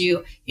told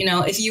you,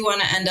 if you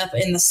want to end up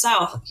in the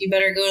South, you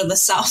better go to the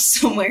South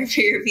somewhere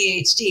for your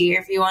PhD. Or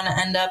if you want to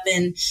end up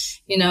in,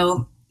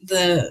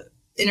 the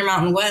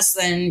Intermountain West,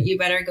 then you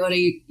better go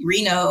to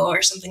Reno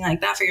or something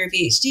like that for your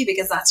PhD,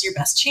 because that's your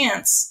best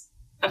chance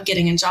of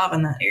getting a job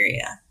in that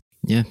area.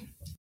 Yeah.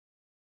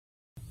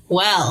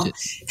 Well,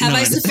 have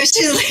I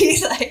sufficiently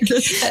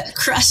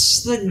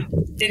crushed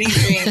any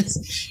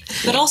dreams?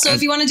 But also,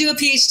 if you want to do a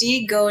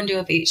PhD, go and do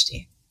a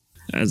PhD.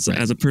 As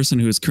a person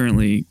who is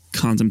currently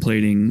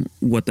contemplating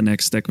what the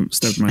next step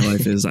of my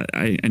life is,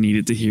 I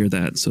needed to hear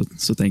that. So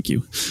thank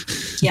you.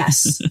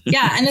 Yes.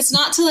 Yeah. And it's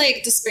not to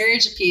like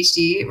disparage a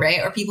PhD, right?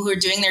 Or people who are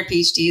doing their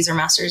PhDs or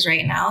masters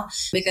right now,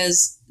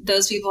 because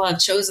those people have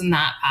chosen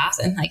that path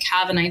and like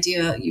have an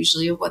idea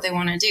usually of what they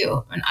want to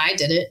do. And I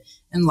did it.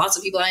 And lots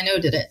of people I know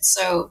did it.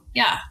 So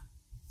yeah,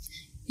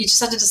 you just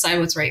have to decide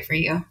what's right for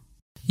you.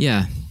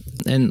 Yeah.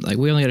 And like,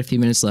 we only got a few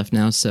minutes left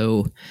now.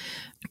 So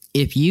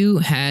if you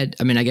had,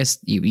 I mean, I guess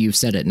you've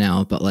said it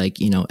now, but like,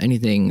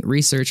 anything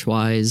research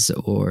wise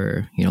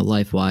or,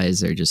 life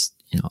wise, or just,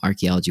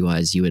 archaeology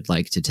wise, you would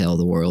like to tell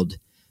the world,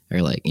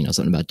 or like,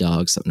 something about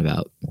dogs, something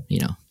about,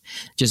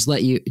 just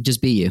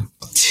be you.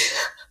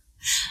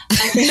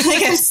 I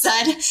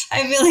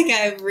feel like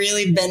I've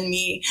really been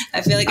me.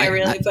 I feel like I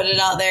really put it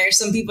out there.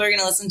 Some people are going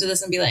to listen to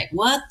this and be like,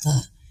 what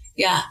the?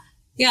 Yeah.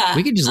 Yeah.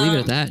 We could just leave it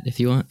at that if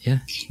you want. Yeah.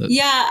 But.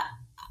 Yeah.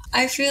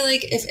 I feel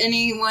like if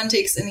anyone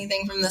takes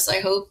anything from this, I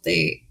hope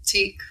they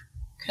take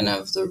kind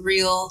of the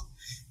real,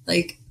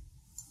 like,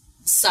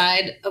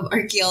 side of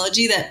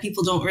archaeology that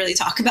people don't really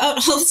talk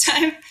about all the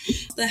time.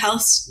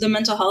 The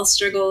mental health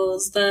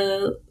struggles,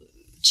 the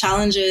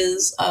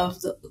challenges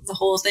of the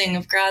whole thing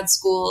of grad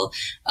school,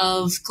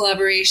 of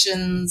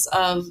collaborations,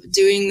 of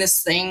doing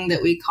this thing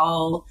that we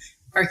call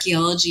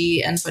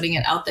archaeology and putting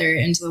it out there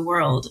into the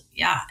world.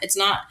 Yeah, it's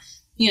not,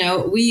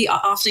 we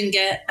often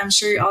get, I'm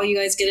sure all you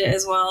guys get it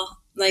as well,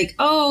 like,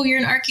 oh, you're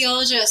an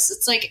archaeologist.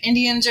 It's like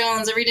Indiana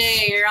Jones every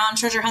day. You're on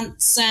treasure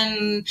hunts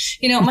and,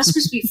 it must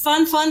just be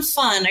fun.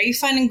 Are you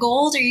finding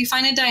gold? Or are you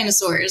finding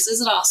dinosaurs?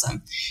 Is it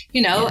awesome?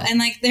 Yeah. And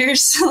like,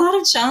 there's a lot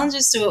of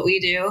challenges to what we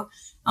do.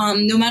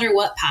 No matter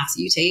what path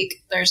you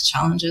take, there's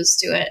challenges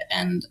to it.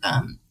 And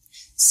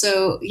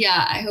so,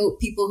 yeah, I hope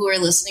people who are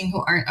listening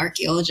who aren't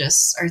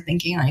archaeologists are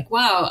thinking like,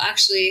 wow,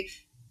 actually,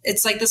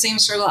 it's like the same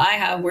struggle I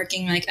have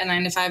working like a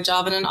 9-to-5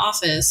 job in an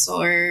office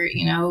or,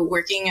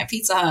 working at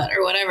Pizza Hut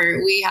or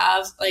whatever. We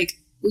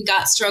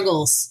got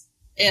struggles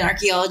in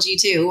archaeology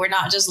too. We're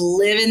not just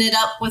living it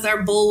up with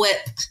our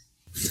bullwhip.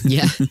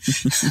 Yeah.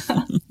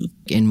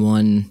 In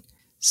 1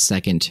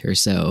 second or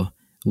so,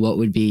 what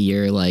would be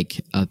your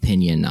like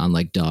opinion on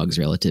like dogs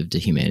relative to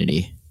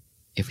humanity?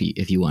 If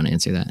you want to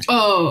answer that.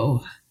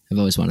 Oh, I've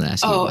always wanted to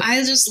ask you. Oh,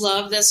 I just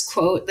love this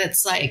quote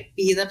that's like,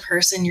 be the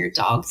person your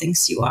dog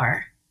thinks you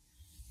are.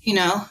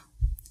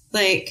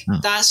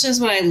 That's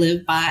just what I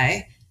live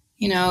by.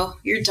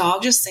 Your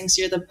dog just thinks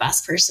you're the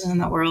best person in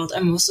the world.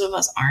 And most of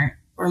us aren't.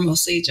 We're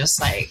mostly just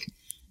like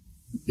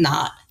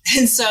not.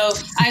 And so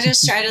I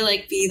just try to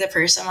like be the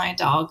person my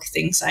dog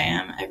thinks I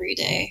am every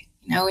day.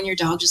 When your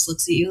dog just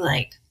looks at you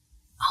like,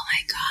 oh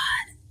my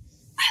God,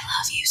 I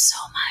love you so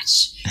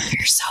much.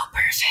 You're so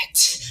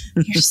perfect.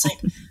 You're just like,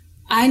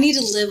 I need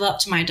to live up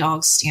to my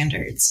dog's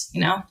standards,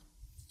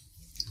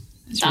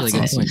 That's really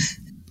good point.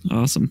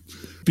 Awesome.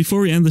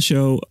 Before we end the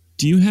show,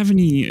 do you have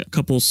any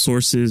couple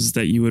sources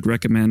that you would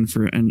recommend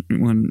for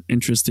anyone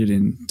interested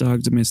in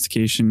dog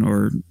domestication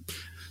or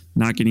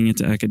not getting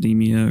into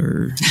academia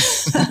or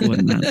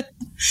whatnot?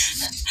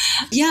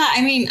 Yeah,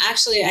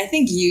 actually, I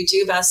think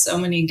YouTube has so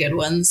many good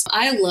ones.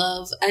 I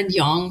love Ed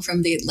Yong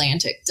from The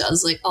Atlantic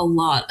does like a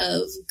lot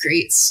of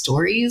great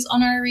stories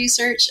on our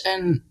research,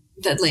 and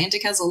The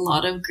Atlantic has a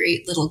lot of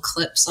great little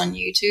clips on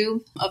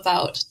YouTube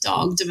about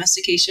dog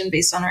domestication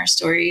based on our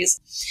stories.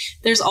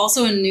 There's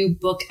also a new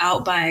book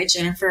out by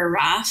Jennifer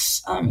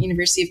Raff,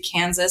 University of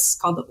Kansas,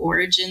 called The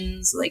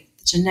Origins, like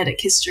the Genetic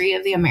History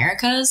of the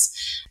Americas.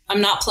 I'm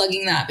not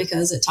plugging that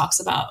because it talks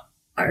about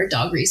our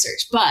dog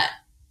research, but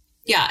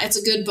yeah, it's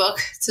a good book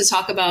to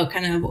talk about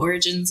kind of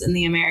origins in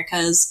the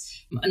Americas.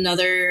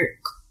 Another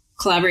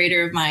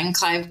collaborator of mine,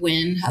 Clive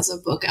Wynn, has a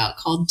book out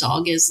called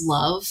Dog is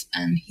Love,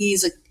 and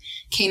he's a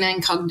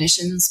canine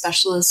cognition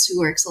specialist who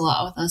works a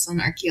lot with us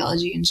on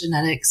archaeology and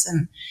genetics.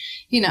 And,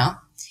 it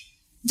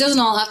doesn't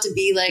all have to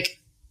be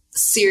like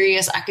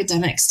serious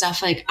academic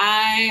stuff. Like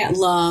I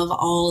love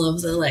all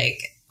of the like,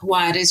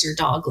 why does your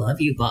dog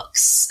love you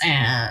books?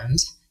 And,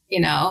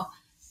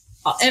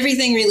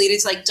 everything related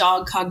to like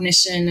dog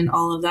cognition and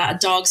all of that. A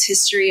Dog's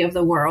History of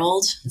the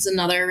World is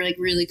another like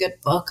really good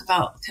book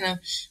about kind of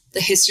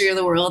the history of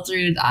the world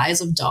through the eyes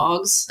of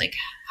dogs, like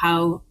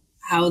how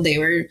they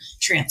were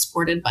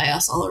transported by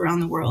us all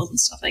around the world and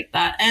stuff like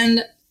that.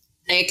 And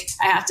like,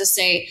 I have to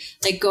say,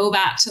 like, go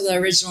back to the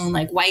original,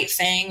 like White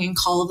Fang and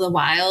Call of the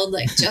Wild,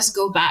 like just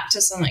go back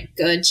to some like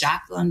good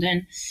Jack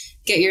London,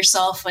 get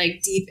yourself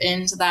like deep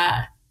into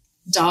that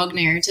dog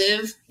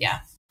narrative. Yeah.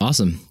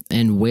 Awesome.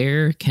 And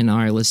where can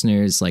our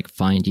listeners like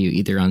find you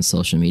either on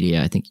social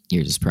media? I think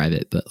yours is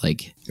private, but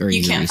like, or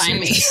you can't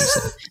find me.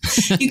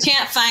 You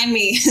can't find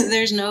me.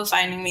 There's no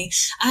finding me.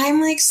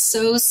 I'm like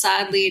so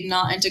sadly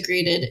not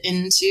integrated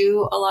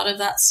into a lot of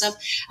that stuff.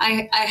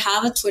 I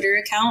have a Twitter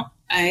account.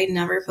 I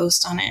never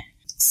post on it.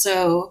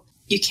 So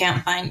you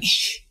can't find me.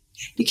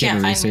 You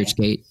can't find me.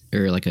 ResearchGate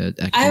or like a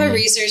I have a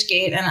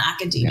ResearchGate and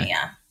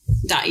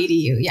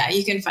academia.edu. Yeah,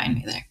 you can find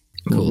me there.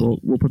 Cool.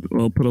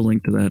 We'll put a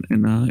link to that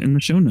in the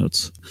show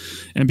notes.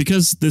 And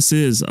because this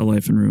is a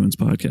Life in Ruins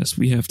podcast,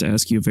 we have to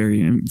ask you a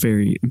very,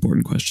 very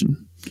important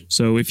question.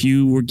 So if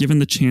you were given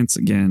the chance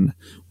again,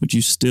 would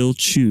you still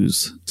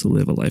choose to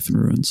live a life in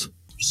ruins?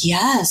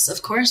 Yes,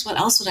 of course. What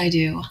else would I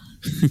do?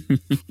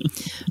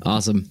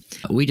 Awesome.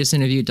 We just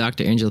interviewed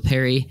Dr. Angela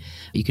Perri.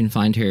 You can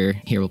find her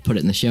here. We'll put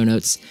it in the show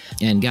notes.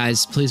 And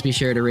guys, please be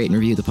sure to rate and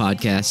review the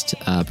podcast,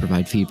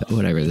 provide feedback,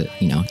 whatever that,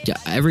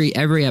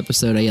 every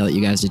episode I yell at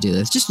you guys to do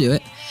this. Just do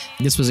it.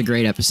 This was a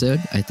great episode.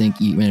 I think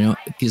you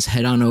just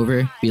head on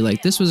over, be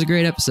like, this was a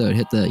great episode.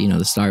 Hit the,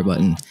 the star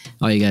button.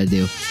 All you got to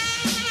do.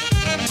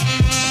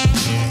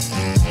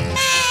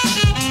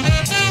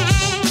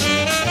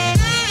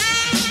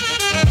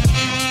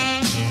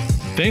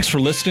 Thanks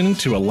for listening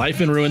to a Life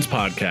in Ruins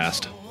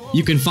podcast.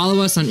 You can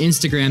follow us on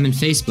Instagram and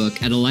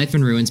Facebook at A Life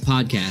in Ruins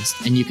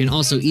Podcast, and you can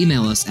also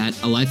email us at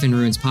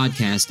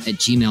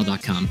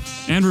alifeinruinspodcast@gmail.com.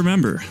 And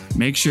remember,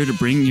 make sure to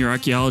bring your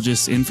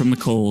archaeologists in from the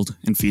cold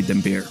and feed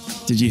them beer.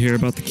 Did you hear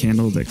about the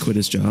candle that quit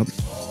his job?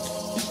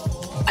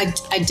 I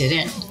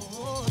didn't.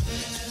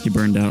 He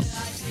burned out.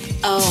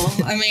 Oh,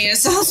 I mean, it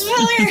sounds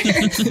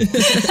familiar.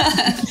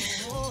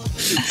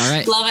 All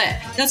right. Love it.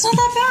 That's not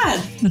that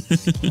bad.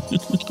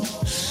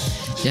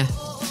 Yeah.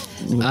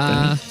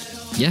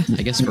 Yeah,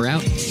 I guess we're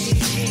out.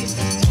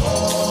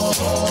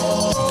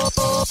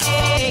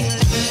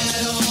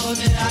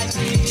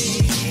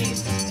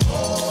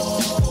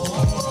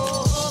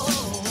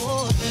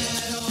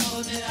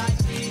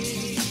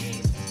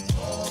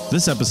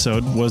 This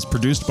episode was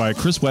produced by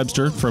Chris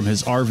Webster from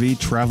his RV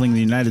traveling the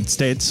United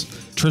States,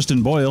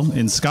 Tristan Boyle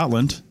in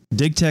Scotland,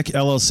 DigTech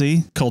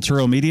LLC,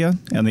 Culturo Media,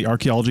 and the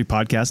Archaeology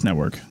Podcast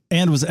Network,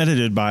 and was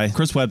edited by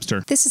Chris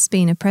Webster. This has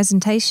been a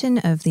presentation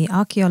of the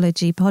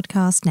Archaeology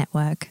Podcast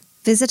Network.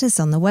 Visit us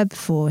on the web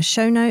for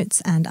show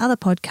notes and other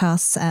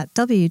podcasts at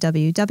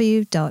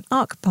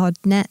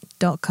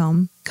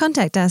www.archpodnet.com.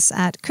 Contact us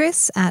at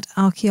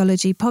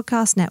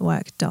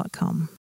chris@archaeologypodcastnetwork.com.